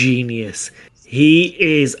genius. He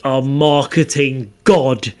is a marketing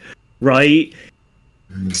god, right?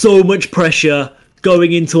 So much pressure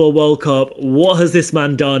going into a World Cup. What has this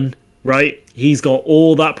man done, right? He's got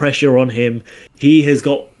all that pressure on him. He has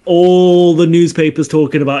got all the newspapers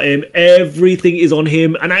talking about him. Everything is on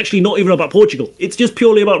him. And actually not even about Portugal. It's just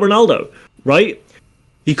purely about Ronaldo, right?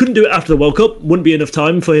 He couldn't do it after the World Cup. Wouldn't be enough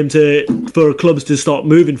time for clubs to start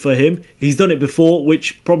moving for him. He's done it before,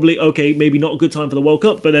 which probably, okay, maybe not a good time for the World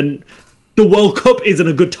Cup, but then the World Cup isn't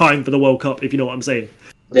a good time for the World Cup, if you know what I'm saying.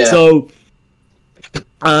 Yeah. So,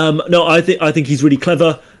 no, I think he's really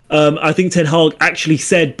clever. I think Ten Hag actually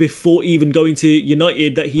said before even going to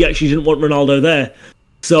United that he actually didn't want Ronaldo there.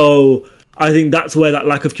 So I think that's where that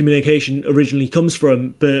lack of communication originally comes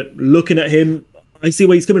from. But looking at him, I see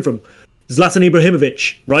where he's coming from. Zlatan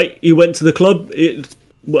Ibrahimovic, right? He went to the club.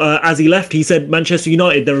 As he left, he said Manchester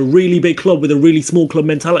United, they're a really big club with a really small club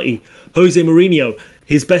mentality. Jose Mourinho,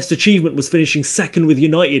 his best achievement was finishing second with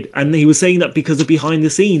United, and he was saying that because of behind the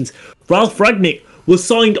scenes. Ralph Rangnick was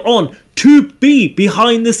signed on to be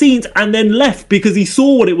behind the scenes and then left because he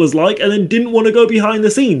saw what it was like and then didn't want to go behind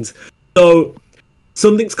the scenes. So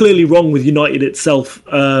something's clearly wrong with United itself,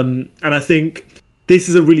 and I think this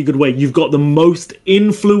is a really good way. You've got the most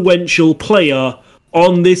influential player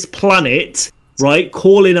on this planet, right,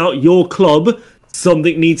 calling out your club.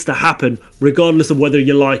 Something needs to happen, regardless of whether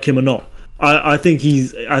you like him or not. I think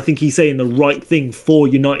he's saying the right thing for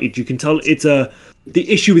United. You can tell the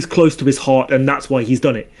issue is close to his heart, and that's why he's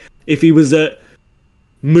done it. If he was at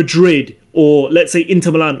Madrid or let's say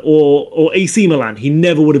Inter Milan or AC Milan, he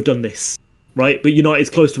never would have done this, right? But United's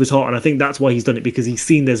close to his heart, and I think that's why he's done it, because he's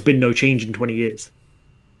seen there's been no change in 20 years.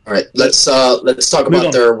 All right, let's talk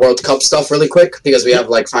about their World Cup stuff really quick, because we have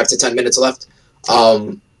like 5 to 10 minutes left.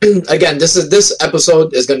 Again, this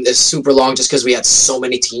episode is super long just because we had so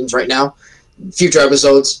many teams right now. Future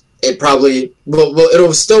episodes,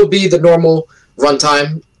 it'll still be the normal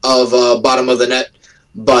runtime of bottom of the net,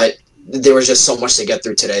 but there was just so much to get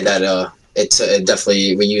through today that it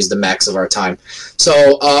definitely we used the max of our time.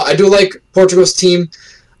 So I do like Portugal's team.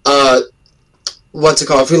 What's it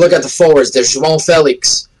called? If we look at the forwards, there's João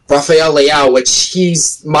Felix, Rafael Leao, which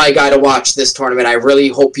he's my guy to watch this tournament. I really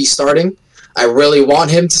hope he's starting. I really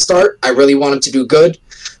want him to start. I really want him to do good.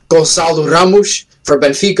 Gonçalo Ramos for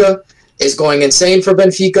Benfica is going insane for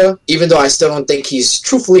Benfica, even though I still don't think he's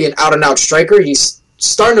truthfully an out-and-out striker. He's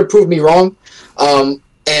starting to prove me wrong.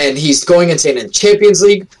 And he's going insane in Champions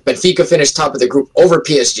League. Benfica finished top of the group over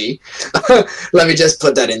PSG. Let me just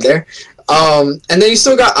put that in there. And then you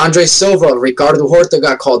still got Andre Silva. Ricardo Horta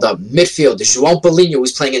got called up. Midfield, João Paulinho,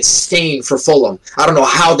 who's playing insane for Fulham. I don't know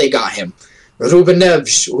how they got him. Ruben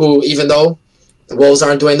Neves, who, even though the Wolves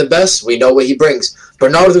aren't doing the best, we know what he brings.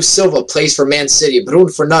 Bernardo Silva plays for Man City. Bruno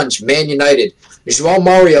Fernandes, Man United. João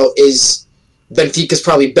Mario is Benfica's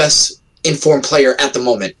probably best informed player at the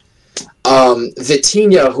moment.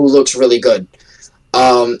 Vitinha, who looks really good.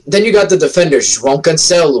 Then you got the defenders, João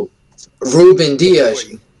Cancelo, Ruben Dias,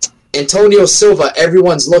 Antonio Silva.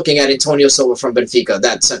 Everyone's looking at Antonio Silva from Benfica,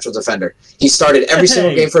 that central defender. He started every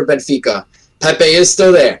single game for Benfica. Pepe is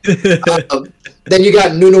still there. Then you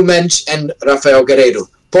got Nuno Mendes and Rafael Guerreiro.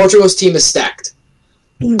 Portugal's team is stacked.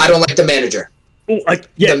 I don't like the manager.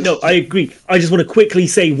 I agree. I just want to quickly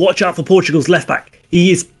say, watch out for Portugal's left back.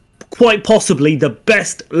 He is quite possibly the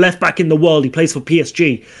best left back in the world. He plays for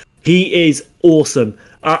PSG. He is awesome.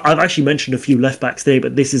 I've actually mentioned a few left backs today,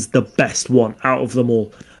 but this is the best one out of them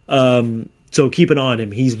all. So keep an eye on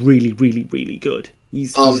him. He's really, really, really good.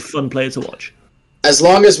 He's a fun player to watch. As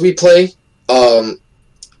long as we play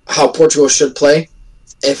how Portugal should play,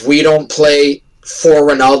 if we don't play for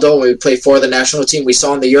Ronaldo, we play for the national team. We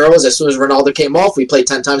saw in the Euros, as soon as Ronaldo came off, we played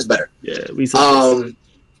 10 times better. Yeah, we saw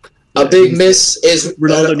a big miss is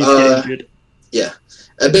Ronaldo needs to get injured. Yeah.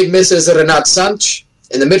 A big miss is Renato Sanches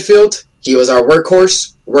in the midfield. He was our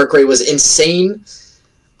workhorse. Work rate was insane.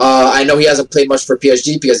 I know he hasn't played much for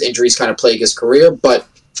PSG because injuries kind of plague his career, but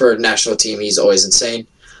for a national team, he's always insane.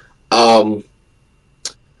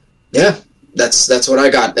 Yeah, that's what I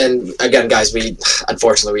got. And again, guys,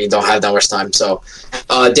 unfortunately we don't have that much time. So,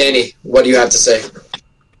 Danny, what do you have to say?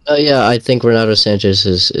 Yeah, I think Renato Sanches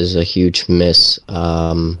is a huge miss.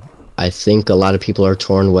 I think a lot of people are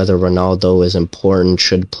torn whether Ronaldo is important,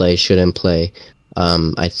 should play, shouldn't play.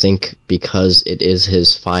 I think because it is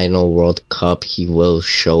his final World Cup, he will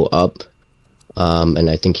show up. And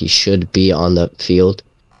I think he should be on the field.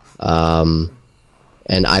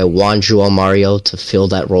 And I want João Mario to fill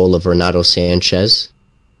that role of Renato Sanches.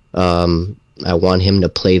 I want him to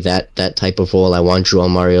play that type of role. I want João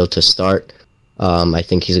Mario to start. I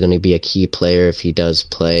think he's going to be a key player if he does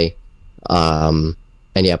play. And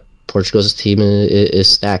yeah, Portugal's team is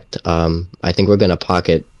stacked. I think we're going to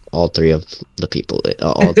pocket all three of the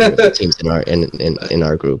teams in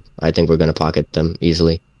our group. I think we're going to pocket them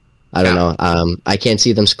easily. I don't know. I can't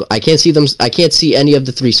see them. I can't see any of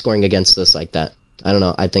the three scoring against us like that. I don't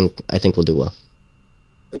know. I think we'll do well.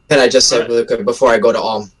 Can I just say really quick before I go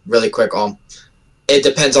to really quick, it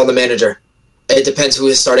depends on the manager. It depends who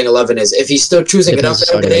his starting 11 is. If he's still choosing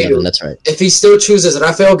Rafael Guerreiro, that's right. If he still chooses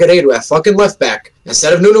Rafael Guerreiro at fucking left back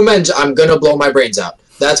instead of Nuno Mendes, I'm gonna blow my brains out.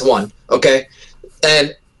 That's one, okay?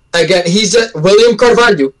 And again, he's William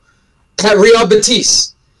Carvalho at Real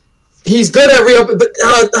Betis. He's good at Real, but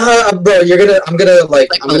bro, I'm gonna play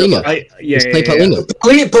Paulinho.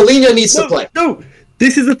 Paulinho needs to play. No.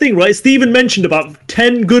 This is the thing, right? Steven mentioned about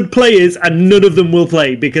 10 good players and none of them will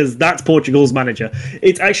play because that's Portugal's manager.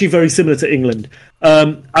 It's actually very similar to England.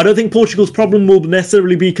 I don't think Portugal's problem will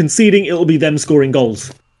necessarily be conceding. It'll be them scoring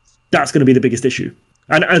goals. That's going to be the biggest issue.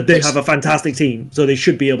 And they have a fantastic team, so they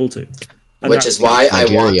should be able to. Which is why I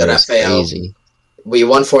want Rafael. We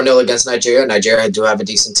won 4-0 against Nigeria. Nigeria do have a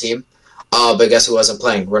decent team. But guess who wasn't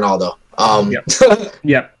playing? Ronaldo.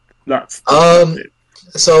 Yep. That's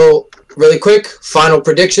so... Really quick, final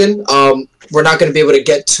prediction. We're not going to be able to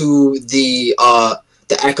get to the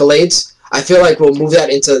accolades. I feel like we'll move that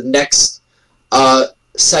into the next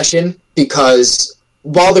session because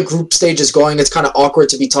while the group stage is going, it's kind of awkward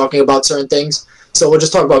to be talking about certain things. So we'll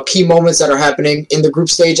just talk about key moments that are happening in the group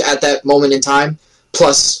stage at that moment in time,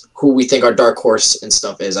 plus who we think our dark horse and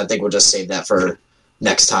stuff is. I think we'll just save that for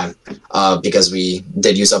next time because we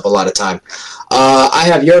did use up a lot of time. I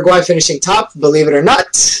have Uruguay finishing top, believe it or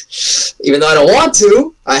not. Even though I don't want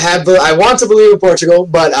to, I want to believe in Portugal,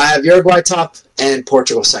 but I have Uruguay top and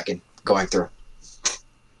Portugal second going through.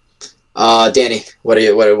 Danny, what are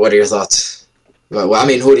your thoughts? Well, I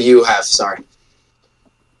mean, who do you have? Sorry.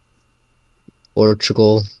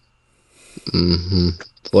 Portugal.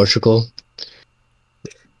 Portugal.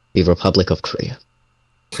 The Republic of Korea.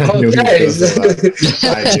 I knew he was Okay. gonna say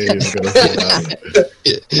that. I knew he was gonna say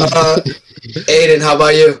that. Aiden, how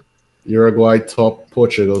about you? Uruguay top,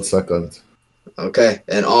 Portugal second. Okay,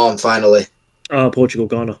 and finally, Portugal,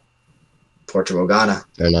 Ghana. Portugal, Ghana.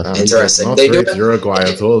 Fair enough. Interesting. Not They do rate it. Uruguay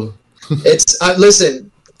at all. It's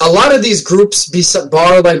listen. A lot of these groups,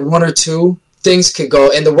 bar like one or two things, could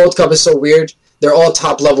go. And the World Cup is so weird. They're all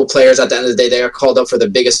top level players. At the end of the day, they are called up for the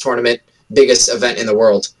biggest tournament, biggest event in the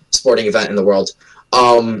world, sporting event in the world.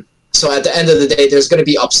 So at the end of the day, there's going to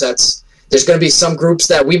be upsets. There's going to be some groups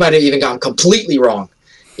that we might have even gotten completely wrong.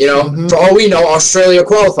 You know, for all we know, Australia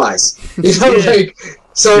qualifies. You know,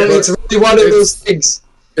 it's really one of those things.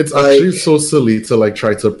 It's actually so silly to like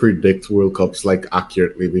try to predict World Cups like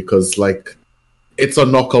accurately because like it's a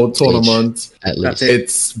knockout tournament. At least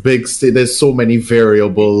it's big. There's so many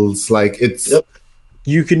variables. Like it's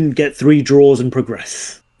You can get 3 draws and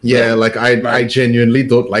progress. yeah. Like I genuinely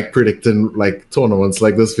don't like predicting like tournaments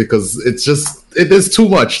like this because it's just there's too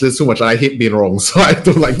much. There's too much. And I hate being wrong, so I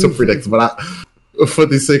don't like to predict. But for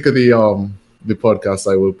the sake of the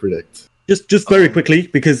podcast, I will predict. Just very quickly,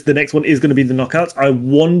 because the next one is going to be the knockouts. I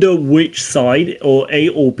wonder which side, or A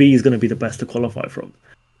or B, is going to be the best to qualify from.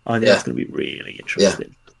 I think that's going to be really interesting.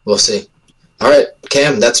 Yeah, we'll see. All right,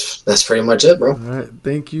 Cam, that's pretty much it, bro. All right,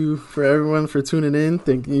 thank you for everyone for tuning in.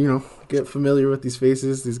 Get familiar with these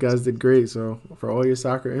faces. These guys did great. So for all your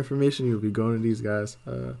soccer information, you'll be going to these guys.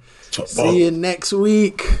 See you next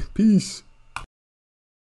week. Peace.